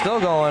 Still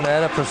going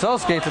at it. Purcell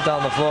skates it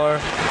down the floor.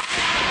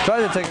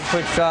 Tries to take a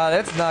quick shot.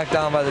 It's knocked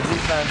down by the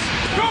defense.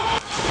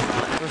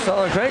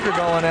 Purcell and Cranker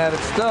going at it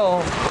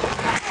still.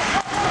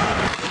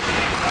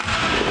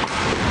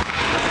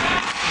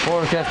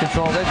 Bordercats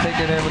control. They take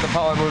it in with the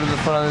power move to the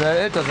front of the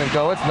net. It doesn't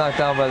go. It's knocked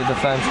down by the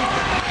defense.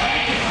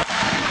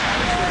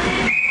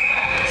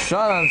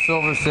 Shot on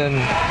Silverson.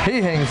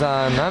 He hangs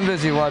on. I'm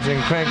busy watching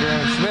Cranker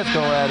and Smith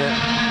go at it.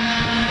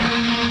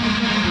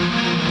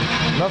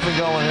 Nothing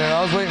going here.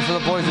 I was waiting for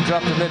the boys to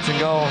drop the mitts and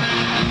go.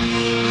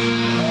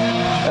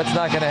 That's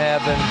not going to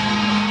happen.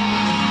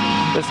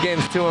 This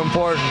game's too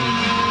important.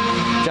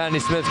 Johnny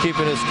Smith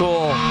keeping his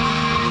cool.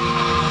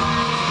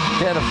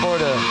 Can't afford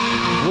to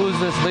lose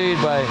this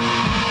lead by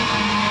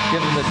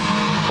giving the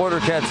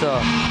Bordercats a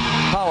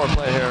power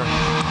play here.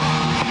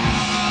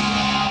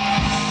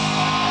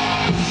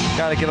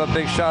 Got to give a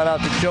big shout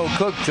out to Joe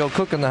Cook. Joe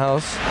Cook in the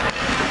house.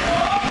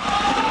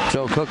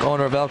 Joe Cook,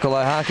 owner of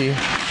Alkali Hockey.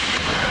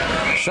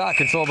 Shot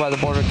controlled by the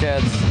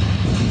Bordercats.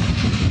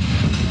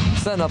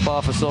 Sent up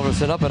off of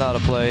Silverson, up and out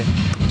of play.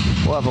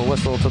 We'll have a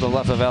whistle to the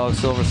left of Alex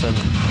Silverson.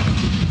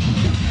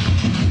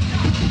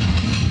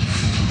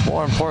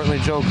 More importantly,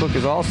 Joe Cook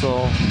is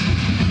also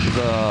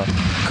the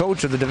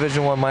coach of the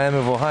Division I Miami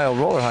of Ohio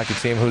roller hockey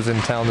team who's in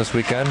town this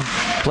weekend,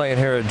 playing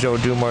here at Joe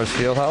Dumars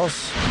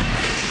Fieldhouse.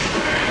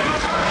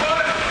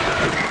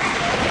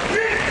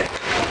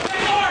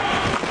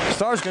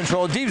 Stars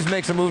control. Deeves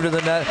makes a move to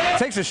the net.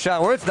 Takes a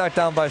shot where it's knocked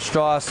down by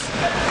Strauss.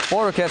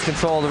 Bordercats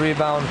control the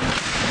rebound.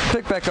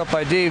 Picked back up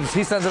by Deeves.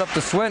 He sends it up to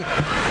Swint.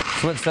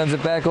 Swint sends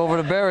it back over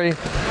to Barry.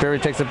 Barry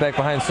takes it back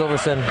behind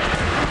Silverson.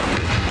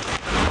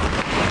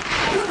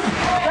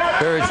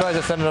 Barry tries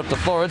to send it up the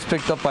floor. It's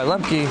picked up by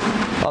Lemke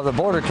of the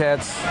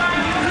Bordercats.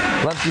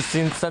 Lemke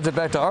sends it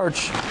back to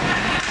Arch.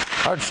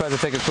 Arch tries to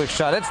take a quick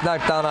shot. It's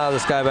knocked down out of the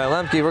sky by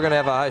Lemke. We're going to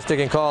have a high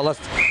sticking call unless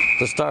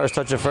the Stars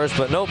touch it first,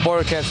 but nope,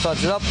 Bordercats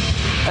touch it up.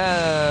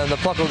 And the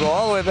puck will go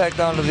all the way back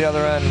down to the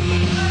other end.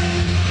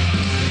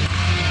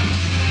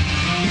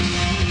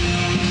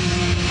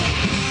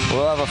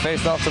 We'll have a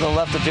face-off to the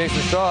left of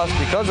Jason Strauss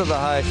because of the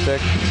high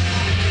stick.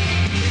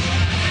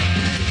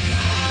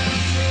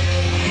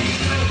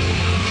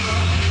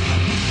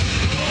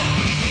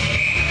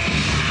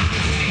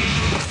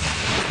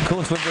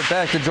 wins it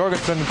back to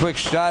Jorgensen. Quick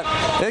shot.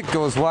 It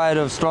goes wide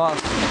of Strauss.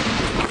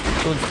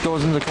 Kuntz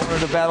goes into the corner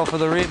to battle for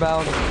the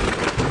rebound.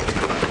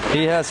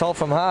 He has help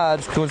from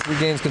Hodge. Kuntz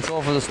regains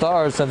control for the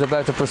Stars. Sends it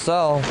back to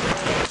Purcell.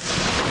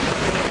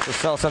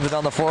 Purcell sends it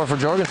down the floor for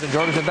Jorgensen.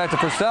 Jorgensen back to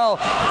Purcell.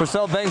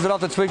 Purcell bangs it off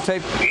the twig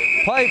tape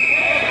pipe.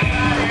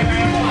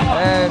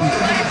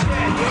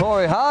 And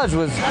Corey Hodge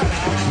was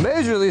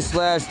majorly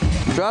slashed.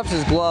 Drops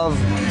his glove.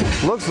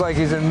 Looks like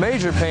he's in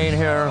major pain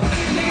here.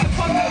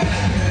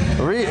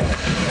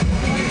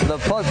 The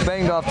puck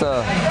banged off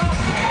the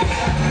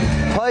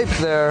pipe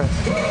there.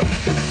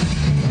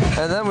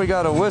 And then we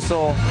got a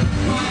whistle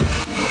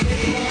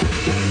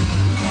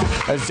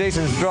as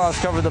Jason Strauss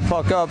covered the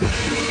puck up.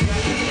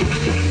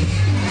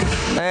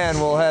 And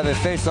we'll have a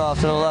face-off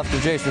to the left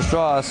of Jason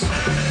Strauss.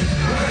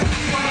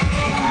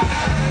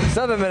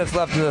 7 minutes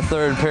left in the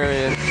third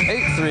period.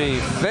 8-3,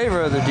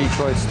 favor of the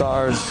Detroit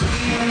Stars.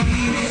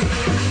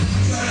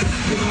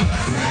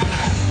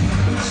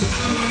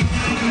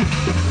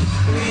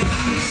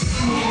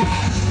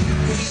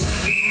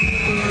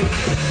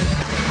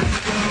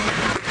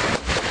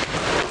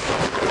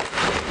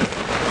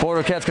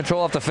 Bordercats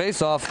control off the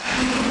face-off.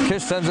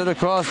 Kish sends it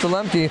across to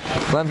Lemke.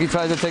 Lemke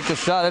tries to take the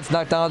shot. It's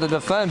knocked down to the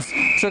defense.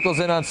 Trickles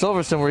in on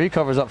Silverson where he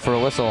covers up for a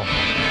whistle.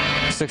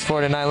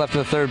 6:49 left in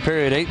the third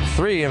period.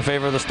 8-3 in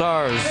favor of the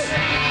Stars.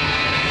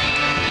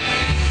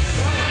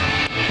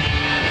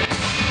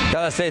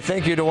 Gotta say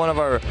thank you to one of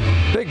our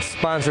big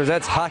sponsors.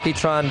 That's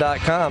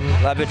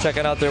Hockeytron.com. I've been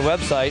checking out their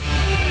website,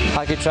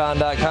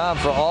 Hockeytron.com,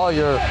 for all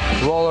your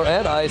roller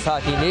and ice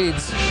hockey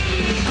needs.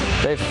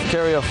 They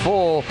carry a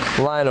full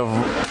line of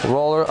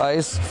roller,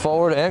 ice,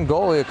 forward, and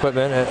goalie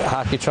equipment at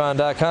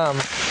Hockeytron.com.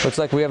 Looks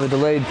like we have a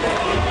delayed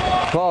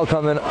call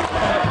coming.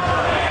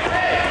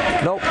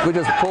 Nope, we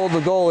just pulled the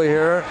goalie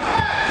here.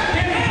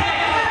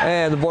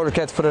 And the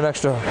Bordercats put an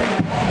extra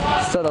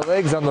set of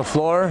legs on the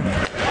floor.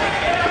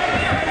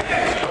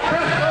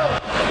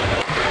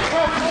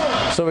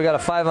 So we got a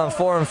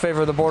 5-on-4 in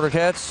favor of the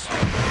Bordercats.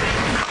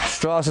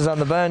 Strauss is on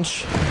the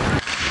bench.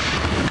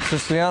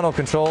 Siciliano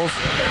controls.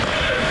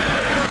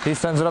 He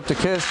sends it up to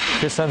Kish.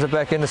 Kish sends it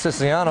back into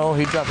Siciliano.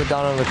 He dropped it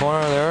down in the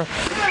corner there.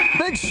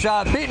 Big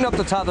shot, beating up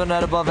the top of the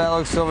net above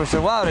Alex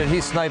Silverson. Wow, did he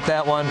snipe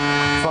that one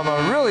from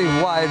a really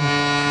wide,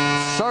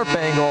 sharp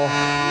angle.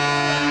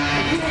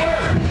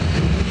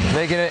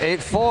 Making it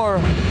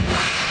 8-4.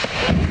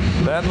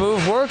 That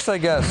move works, I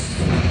guess.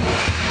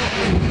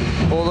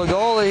 Pull the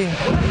goalie.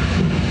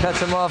 Catch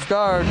him off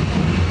guard.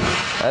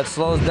 That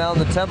slows down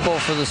the tempo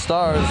for the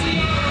Stars.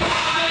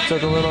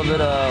 Took a little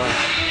bit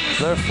of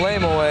their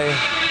flame away.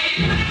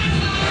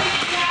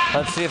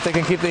 Let's see if they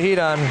can keep the heat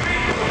on.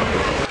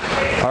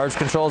 Arch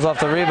controls off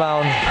the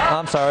rebound.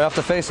 I'm sorry, off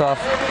the face-off.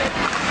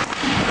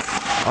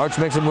 Arch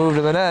makes a move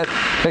to the net.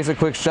 Takes a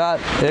quick shot.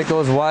 It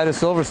goes wide of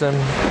Silverson.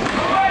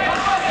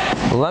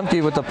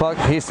 Lemke with the puck.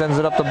 He sends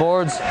it up the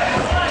boards.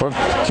 Where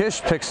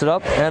Kish picks it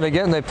up. And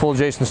again, they pull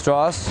Jason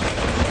Strauss.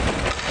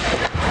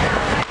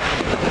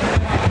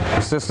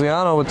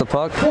 Siciliano with the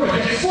puck.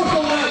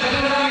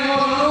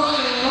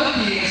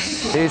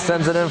 He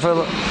sends it in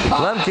for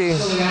Lemke.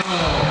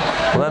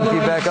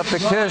 Lemke back up to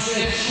Kish.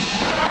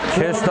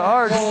 Kish to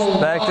Arch.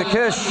 Back to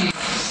Kish.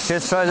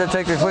 Kish tries to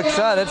take a quick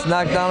shot. It's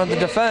knocked down at the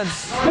defense.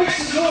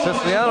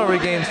 Siciliano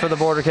regains for the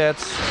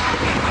Bordercats.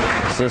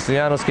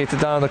 Siciliano skates it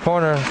down in the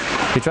corner.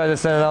 He tries to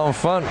send it out in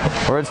front,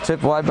 where it's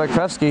tipped wide by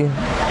Krefsky.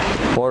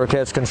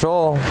 Bordercats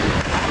control.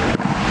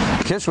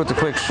 Kish with the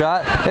quick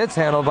shot. It's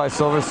handled by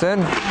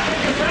Silverson.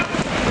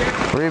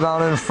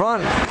 Rebound in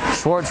front.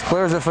 Schwartz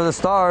clears it for the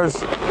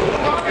Stars.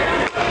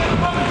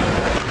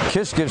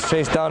 Kish gets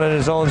chased down in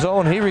his own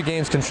zone. He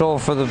regains control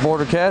for the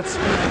Bordercats.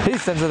 He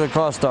sends it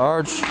across to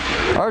Arch.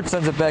 Arch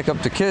sends it back up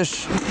to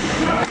Kish.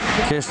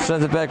 Kish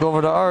sends it back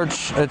over to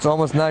Arch. It's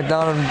almost knocked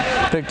down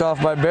and picked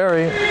off by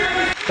Barry.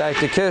 Back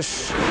to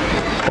Kish.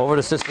 Over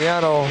to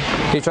Siciliano.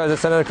 He tries to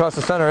send it across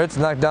the center. It's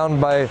knocked down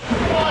by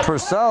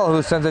Purcell,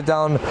 who sends it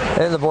down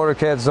in the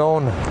Bordercats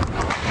zone.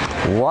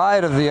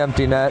 Wide of the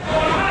empty net.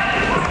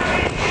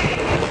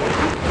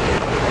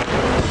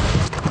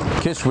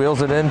 Kish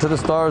wheels it into the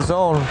Stars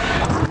zone.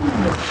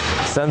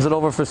 Sends it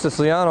over for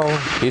Siciliano.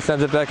 He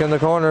sends it back in the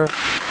corner.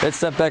 It's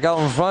sent back out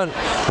in front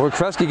where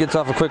Krefsky gets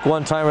off a quick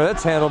one-timer.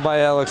 That's handled by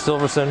Alex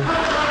Silverson.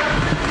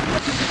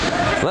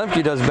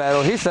 Lemke does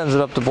battle. He sends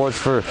it up the boards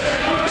for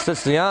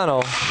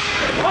Siciliano.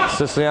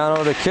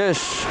 Siciliano to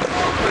Kish.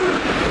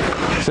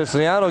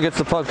 Siciliano gets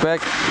the puck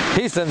back.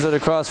 He sends it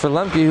across for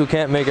Lemke, who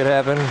can't make it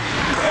happen.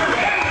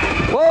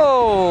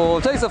 Whoa!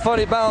 Takes a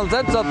funny bounce,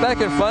 ends up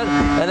back in front,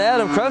 and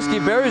Adam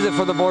Krefsky buries it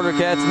for the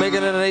Bordercats,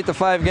 making it an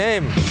 8-5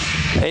 game.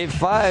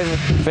 8-5,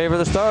 favor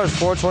the Stars.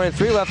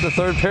 4:23 left in the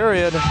third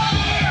period.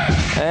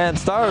 And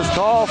Stars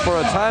call for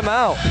a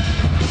timeout.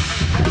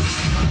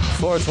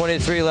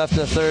 4:23 left in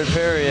the third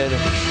period.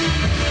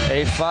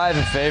 8-5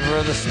 in favor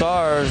of the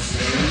Stars.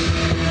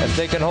 If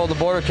they can hold the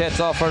Bordercats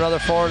off for another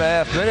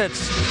 4.5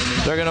 minutes,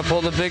 they're going to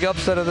pull the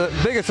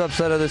biggest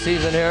upset of the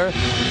season here,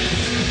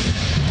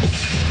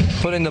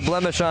 putting the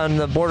blemish on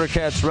the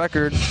Bordercats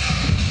record.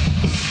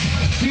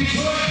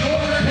 Detroit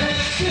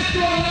Bordercats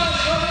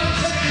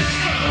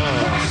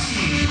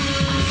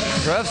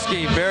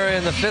Krefsky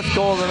burying the 5th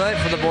goal of the night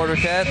for the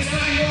Bordercats.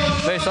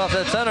 Face off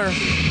at center.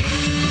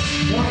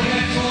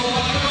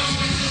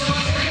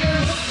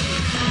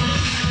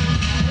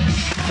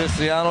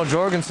 Siciliano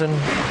Jorgensen.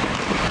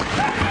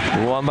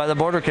 Won by the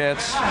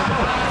Bordercats.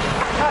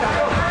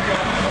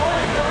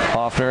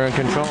 Hoffner in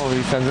control.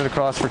 He sends it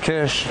across for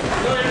Kish.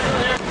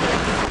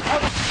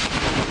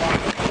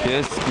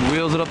 Kish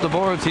wheels it up the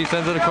boards. He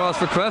sends it across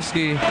for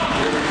Krefsky.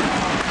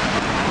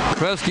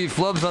 Krefsky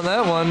flubs on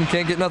that one.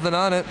 Can't get nothing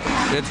on it.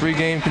 It's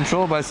regained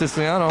control by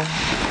Siciliano.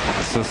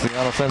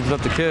 Siciliano sends it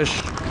up to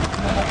Kish.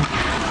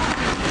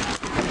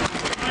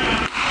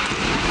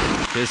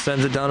 Kish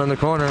sends it down in the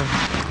corner.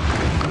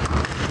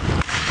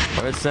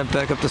 It's sent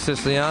back up to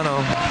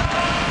Siciliano.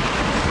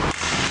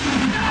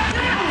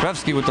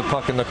 Krefsky with the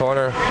puck in the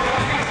corner.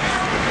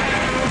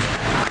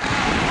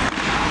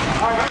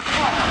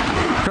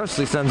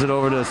 Krefsky sends it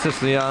over to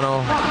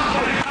Siciliano.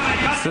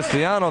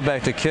 Siciliano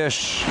back to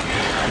Kish.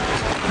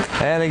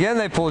 And again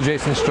they pull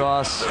Jason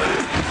Strauss.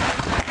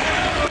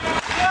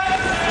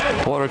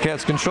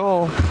 Bordercats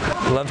control.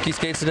 Lemke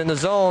skates it in the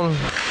zone.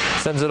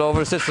 Sends it over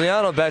to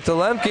Siciliano. Back to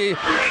Lemke.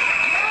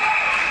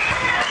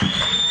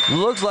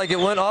 Looks like it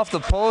went off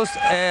the post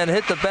and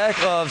hit the back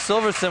of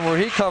Silverson where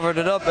he covered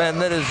it up, and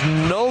that is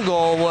no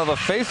goal. We'll have a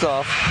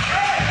face-off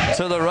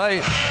to the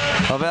right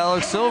of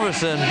Alex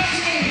Silverson.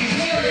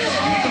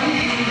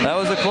 That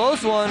was a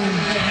close one.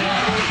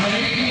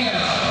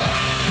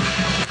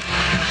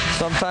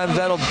 Sometimes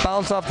that'll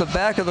bounce off the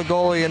back of the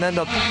goalie and end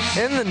up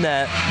in the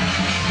net,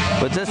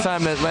 but this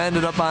time it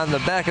landed up on the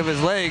back of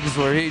his legs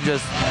where he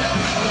just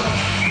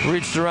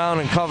reached around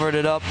and covered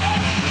it up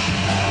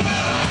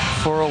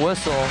for a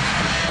whistle.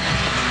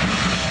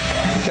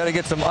 Got to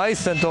get some ice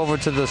sent over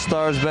to the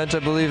Stars bench. I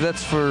believe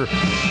that's for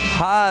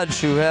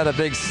Hodge, who had a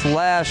big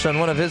slash on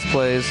one of his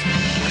plays.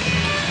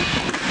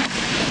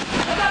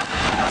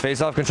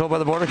 Face-off control by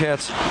the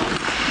Bordercats.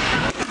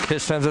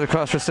 Kish sends it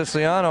across for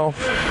Siciliano.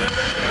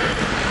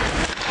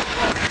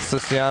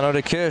 Siciliano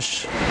to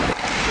Kish.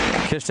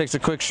 Kish takes a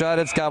quick shot.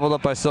 It's gobbled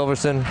up by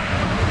Silverson.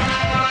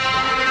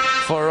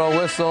 For a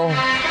whistle.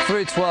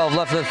 3:12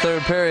 left in the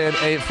 3rd period.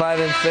 8-5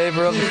 in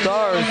favor of the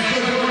Stars.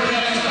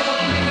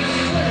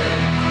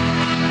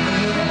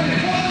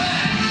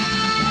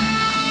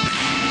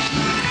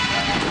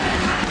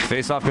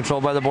 Face-off control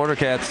by the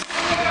Bordercats.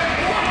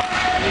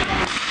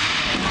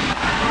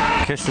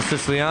 Kish to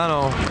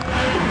Siciliano.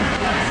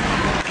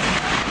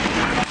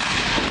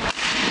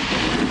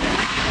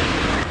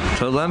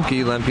 To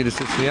Lemke. Lemke to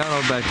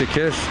Siciliano. Back to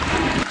Kish.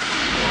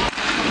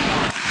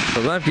 To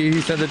Lemke. He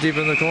sends it deep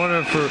in the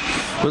corner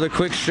with a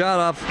quick shot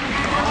off.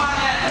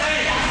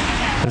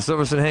 And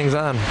Silverson hangs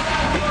on.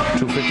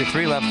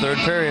 2:53 left, 3rd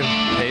period.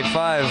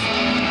 8-5.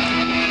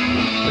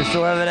 We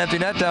still have an empty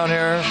net down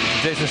here.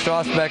 Jason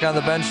Strauss back on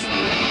the bench,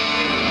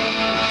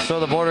 so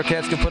the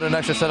Bordercats can put an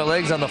extra set of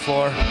legs on the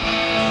floor.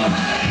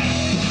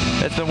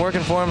 It's been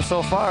working for him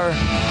so far.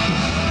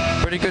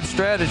 Pretty good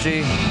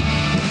strategy.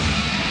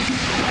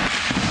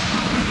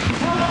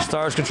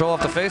 Stars control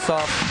off the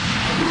face-off.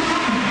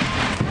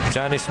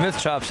 Johnny Smith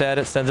chops at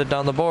it, sends it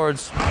down the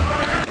boards.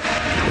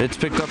 It's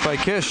picked up by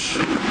Kish.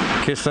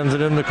 Kish sends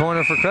it in the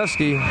corner for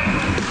Krefsky.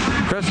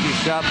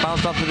 Krefsky's shot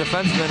bounced off the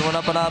defenseman, went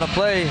up and out of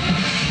play.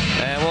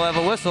 And we'll have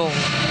a whistle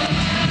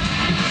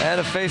and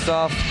a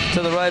face-off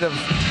to the right of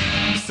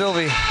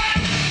Sylvie.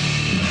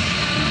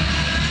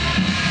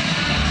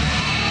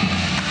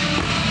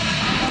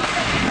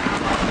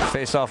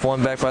 Face-off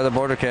won back by the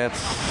Bordercats.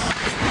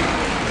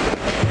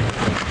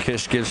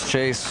 Kish gives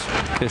chase.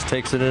 Kish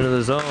takes it into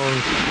the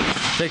zone.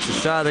 Takes a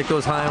shot. It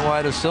goes high and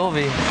wide of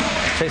Sylvie.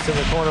 Chased in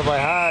the corner by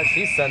Hodge.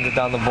 He sends it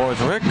down the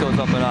boards. Rick goes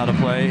up and out of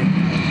play.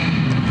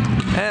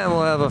 And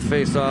we'll have a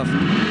face-off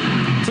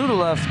to the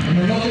left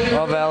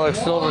of Alex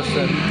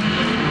Silverson.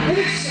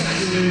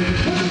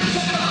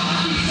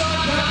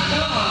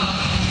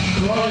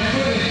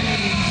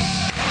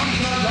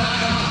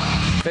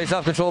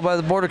 Face-off controlled by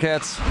the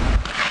Bordercats.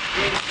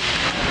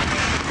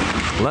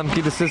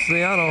 Lemke to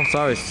Siciliano.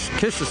 Sorry,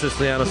 Kish to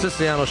Siciliano.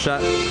 Siciliano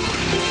shot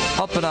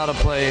up and out of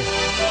play.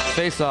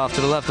 Face-off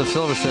to the left of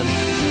Silverson.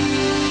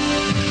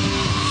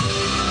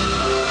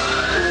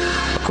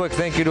 Quick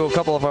thank you to a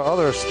couple of our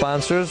other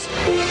sponsors: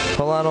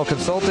 Milano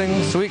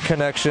Consulting, Sweet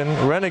Connection,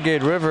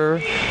 Renegade River,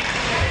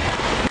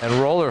 and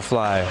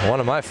Rollerfly, one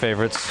of my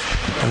favorites.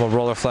 I'm a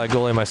Rollerfly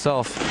goalie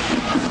myself.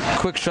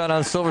 Quick shot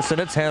on Silverson,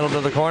 it's handled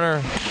to the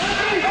corner.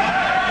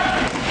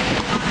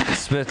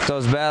 Smith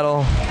does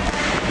battle.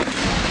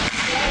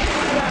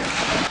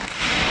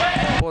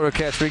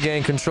 Bordercats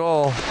regain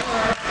control.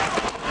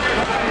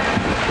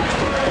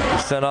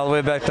 Sent all the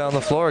way back down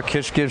the floor.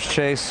 Kish gives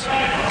chase.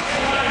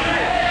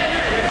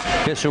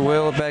 Kish will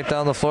wheel it back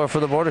down the floor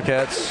for the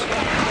Bordercats.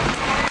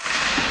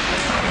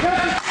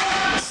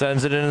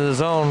 Sends it into the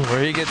zone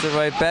where he gets it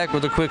right back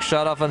with a quick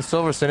shot off on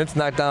Silverson. It's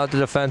knocked down at the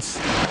defense.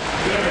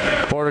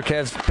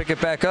 Bordercats pick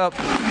it back up.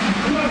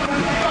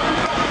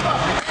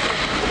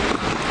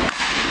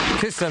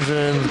 Kish sends it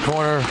in the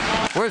corner.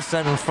 We're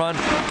sent in front.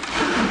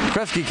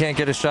 Kresge can't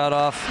get a shot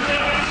off.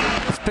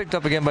 It's picked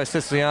up again by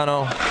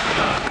Siciliano.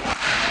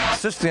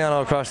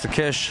 Siciliano across to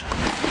Kish.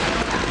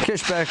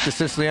 Kish back to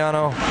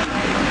Siciliano.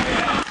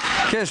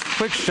 Kish,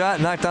 quick shot,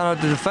 knocked down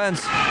at the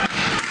defense.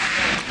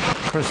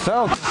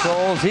 Purcell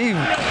controls, he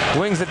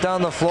wings it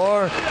down the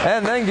floor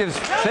and then gives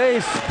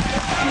chase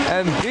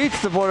and beats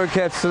the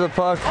Bordercats to the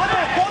puck.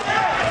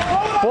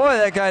 Boy,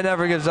 that guy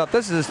never gives up.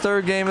 This is his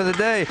third game of the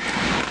day.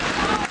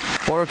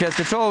 Bordercats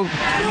control.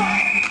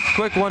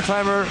 Quick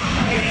one-timer.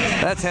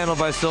 That's handled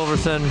by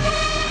Silverson.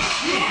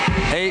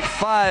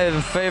 8-5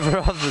 in favor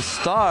of the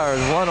Stars.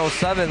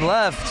 1:07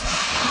 left.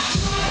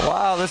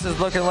 Wow, this is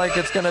looking like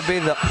it's going to be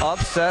the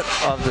upset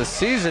of the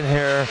season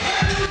here.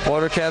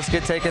 Bordercats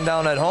get taken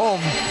down at home.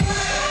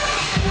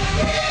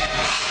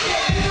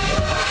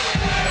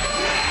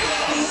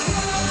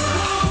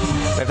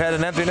 They've had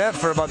an empty net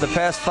for about the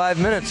past 5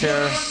 minutes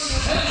here.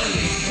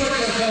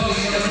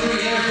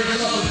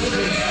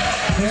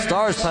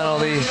 Stars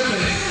penalty,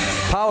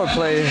 power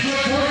play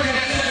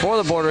for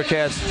the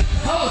Bordercats.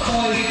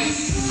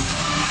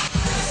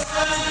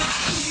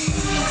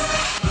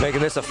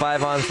 Making this a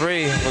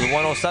 5-on-3 with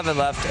 1:07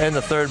 left in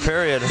the third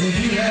period.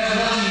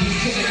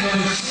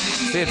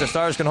 See if the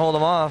Stars can hold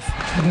them off.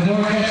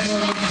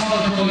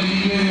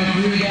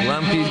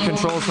 Lemke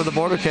controls for the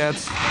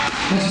Bordercats.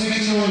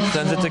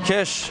 Sends it to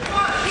Kish.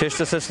 Kish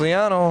to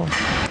Siciliano.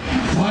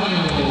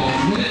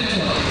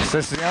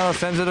 Siciliano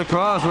sends it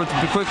across. With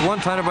a quick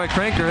one-timer by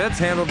Cranker. It's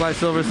handled by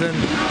Silverson.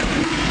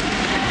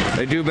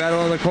 They do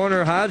battle in the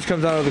corner. Hodge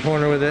comes out of the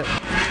corner with it.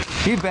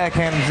 He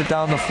backhands it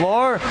down the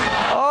floor.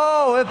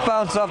 Oh, it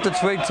bounced off the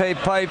twig tape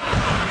pipe.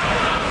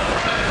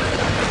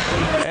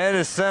 And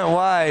is sent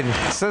wide.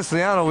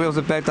 Siciliano wheels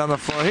it back down the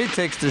floor. He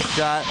takes the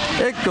shot.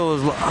 It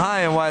goes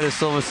high and wide to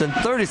Silverson.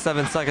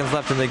 37 seconds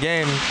left in the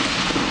game.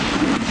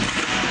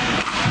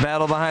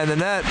 Battle behind the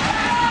net.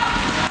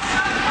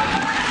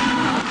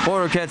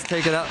 Bordercats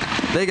take it out.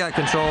 They got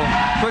control.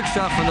 Quick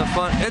shot from the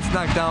front. It's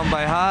knocked down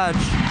by Hodge.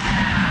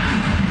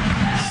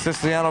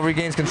 Siciliano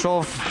regains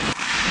control.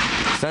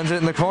 Sends it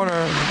in the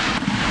corner.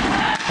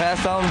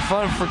 Pass out in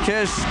front for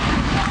Kish.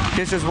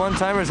 Kish's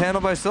one-timer is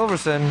handled by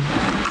Silverson.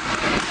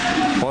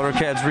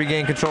 Bordercats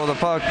regain control of the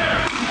puck.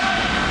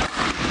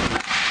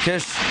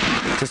 Kish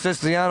to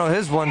Siciliano.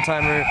 His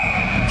one-timer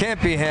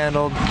can't be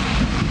handled.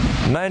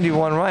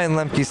 91, Ryan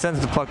Lemke sends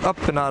the puck up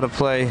and out of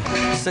play.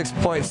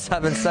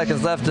 6.7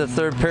 seconds left in the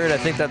third period. I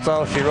think that's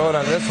all she wrote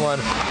on this one.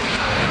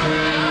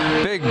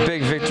 Big,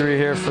 big victory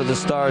here for the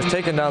Stars,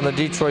 taking down the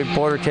Detroit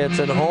Bordercats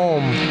at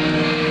home.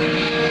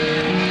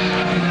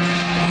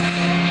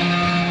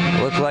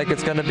 Looks like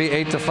it's going to be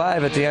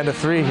 8-5 at the end of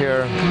 3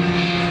 here.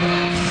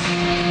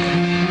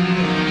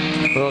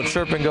 A little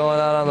chirping going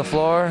on the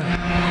floor.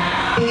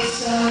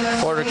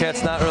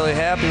 Bordercats not really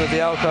happy with the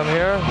outcome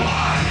here.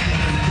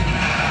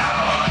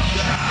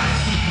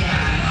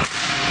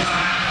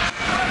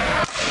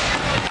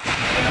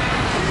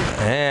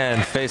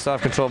 And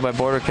face-off controlled by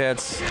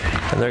Bordercats,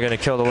 and they're going to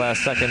kill the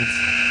last seconds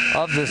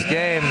of this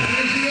game.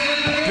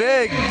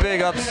 Big,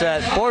 big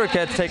upset.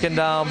 Bordercats taken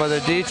down by the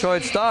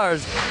Detroit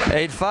Stars,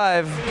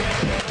 8-5.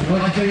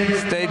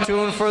 Stay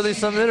tuned for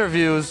some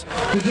interviews.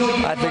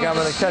 I think I'm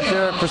going to catch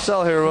Eric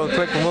Purcell here real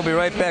quick, and we'll be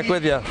right back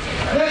with you.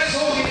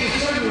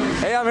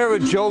 Hey, I'm here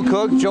with Joe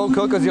Cook. Joe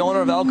Cook is the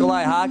owner of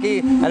Alkali Hockey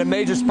and a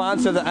major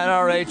sponsor of the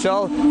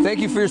NRHL. Thank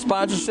you for your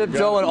sponsorship,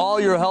 Joe, and all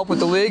your help with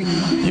the league.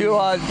 You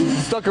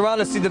stuck around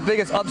to see the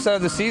biggest upset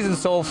of the season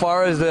so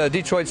far as the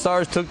Detroit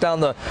Stars took down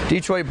the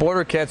Detroit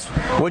Bordercats.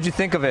 What'd you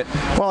think of it?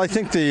 Well, I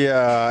think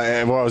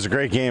it was a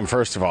great game,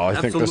 first of all. I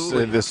think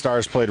the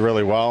Stars played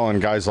really well,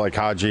 and guys like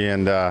Haji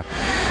and,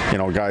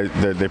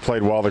 they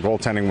played well. The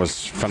goaltending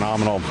was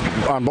phenomenal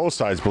on both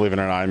sides, believe it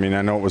or not. I mean,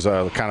 I know it was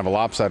kind of a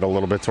lopsided a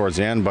little bit towards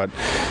the end, but,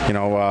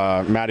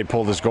 Matty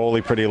pulled his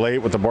goalie pretty late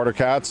with the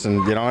Bordercats,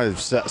 and,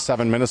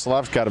 7 minutes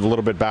left, got a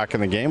little bit back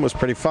in the game. It was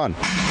pretty fun.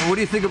 What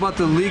do you think about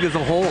the league as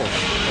a whole?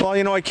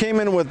 Well, I came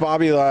in with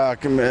Bobby,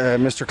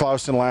 Mr.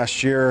 Clausen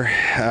last year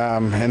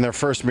in their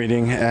first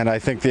meeting, and I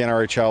think the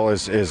NRHL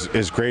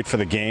is great for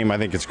the game. I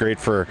think it's great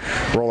for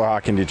roller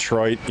hockey in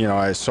Detroit.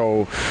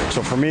 So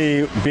for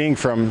me, being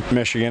from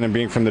Michigan and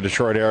being from the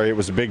Detroit area, it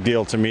was a big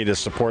deal to me to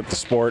support the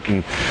sport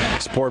and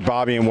support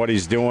Bobby and what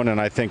he's doing.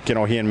 And I think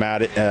he and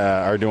Matt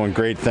are doing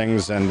great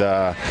things. And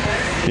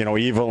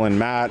Evil and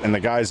Matt and the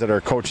guys that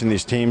are coaching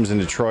these teams in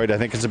Detroit, I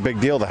think it's a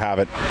big deal to have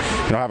it.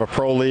 Have a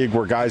pro league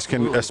where guys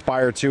can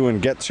aspire to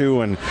and get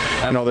to, and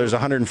there's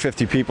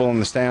 150 people in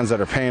the stands that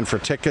are paying for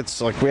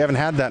tickets. Like, we haven't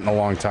had that in a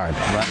long time.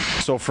 Right.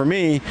 So for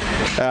me,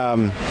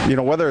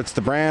 whether it's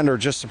the brand or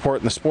just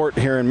supporting the sport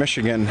here in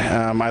Michigan,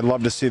 I'd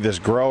love to see this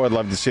grow. I'd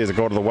love to see it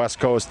go to the West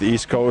Coast, the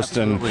East Coast,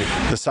 Absolutely.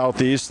 And the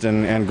Southeast,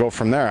 and go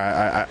from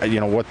there.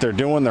 What they're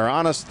doing, they're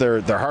honest,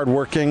 they're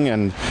hardworking,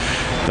 and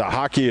the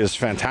hockey is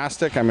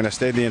fantastic. I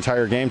stayed the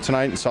entire game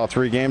tonight and saw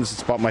 3 games.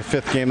 It's about my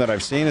 5th game that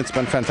I've seen. It's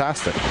been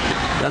fantastic.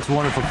 That's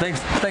wonderful.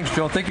 Thanks,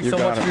 Joe. Thank you so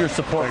much for your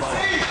support.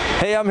 Thanks.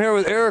 Hey, I'm here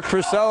with Eric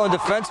Purcell, a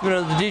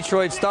defenseman of the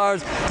Detroit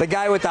Stars, the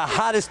guy with the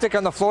hottest stick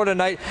on the floor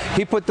tonight.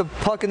 He put the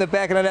puck in the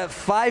back of the net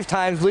 5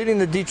 times, leading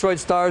the Detroit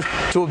Stars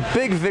to a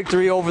big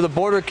victory over the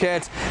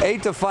Bordercats,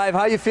 8-5.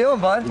 How you feeling,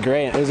 bud?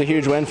 Great. It was a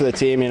huge win for the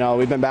team. You know,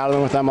 we've been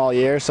battling with them all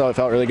year, so it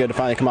felt really good to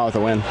finally come out with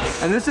a win.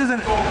 And this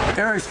isn't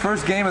Eric's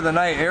first game of the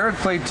night. Eric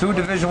played 2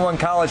 Division I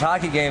college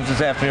hockey games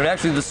this afternoon,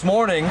 actually this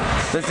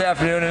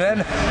afternoon, and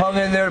then hung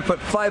in there to put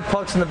 5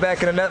 pucks in the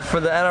back of the net for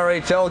the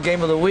NRHL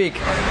game of the week.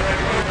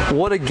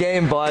 What a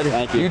game, bud.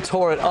 Thank you. You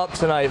tore it up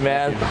tonight,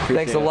 man.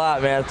 Thanks a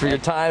lot, man, for your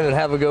time, and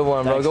have a good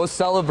one, bro. Go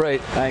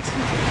celebrate. Thanks.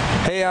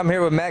 Hey, I'm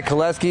here with Matt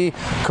Koleski,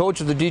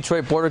 coach of the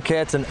Detroit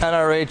Bordercats and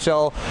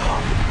NRHL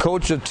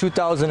coach of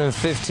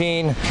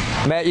 2015.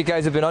 Matt, you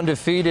guys have been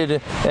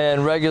undefeated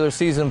in regular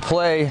season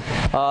play.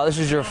 This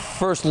is your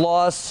first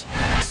loss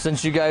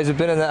since you guys have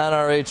been in the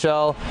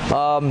NRHL.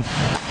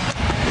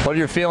 What are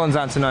your feelings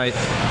on tonight?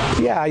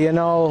 Yeah, you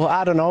know,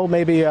 I don't know.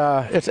 Maybe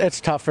it's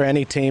tough for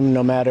any team,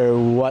 no matter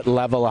what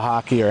level of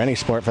hockey or any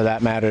sport for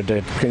that matter,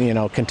 to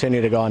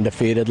continue to go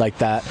undefeated like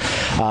that.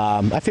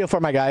 I feel for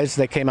my guys.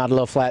 They came out a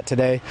little flat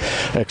today,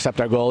 except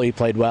our goalie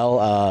played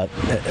well.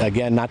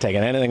 Again, not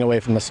taking anything away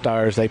from the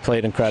Stars. They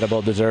played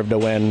incredible, deserved to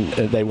win.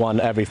 They won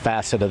every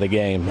facet of the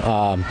game.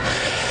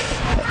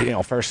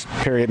 First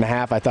period and a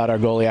half, I thought our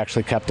goalie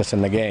actually kept us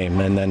in the game,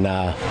 and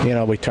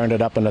then we turned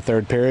it up in the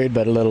third period,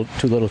 but a little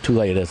too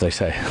late, as they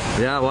say.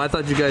 Yeah, well, I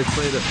thought you guys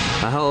played a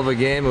hell of a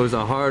game. It was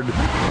a hard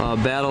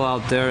battle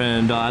out there,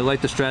 and I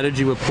like the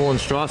strategy with pulling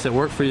straws. It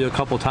worked for you a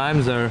couple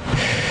times there.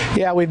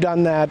 Yeah, we've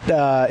done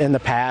that in the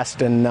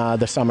past in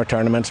the summer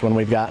tournaments when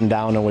we've gotten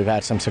down and we've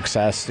had some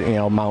success,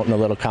 mounting a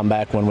little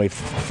comeback when we've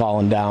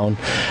fallen down.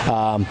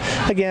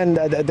 Again,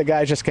 the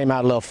guys just came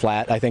out a little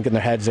flat. I think in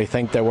their heads they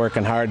think they're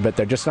working hard, but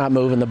they're just not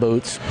moving the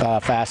boots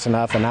fast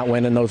enough and not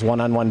winning those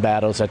one-on-one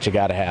battles that you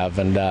got to have.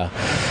 And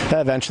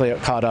eventually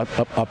it caught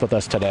up with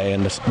us today,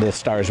 and the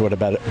Stars were a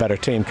better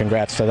team.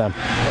 Congrats to them.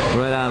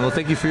 Right on. Well,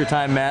 thank you for your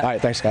time, Matt. All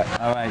right, thanks, Scott.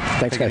 All right,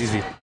 thanks, guys. Take it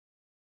easy.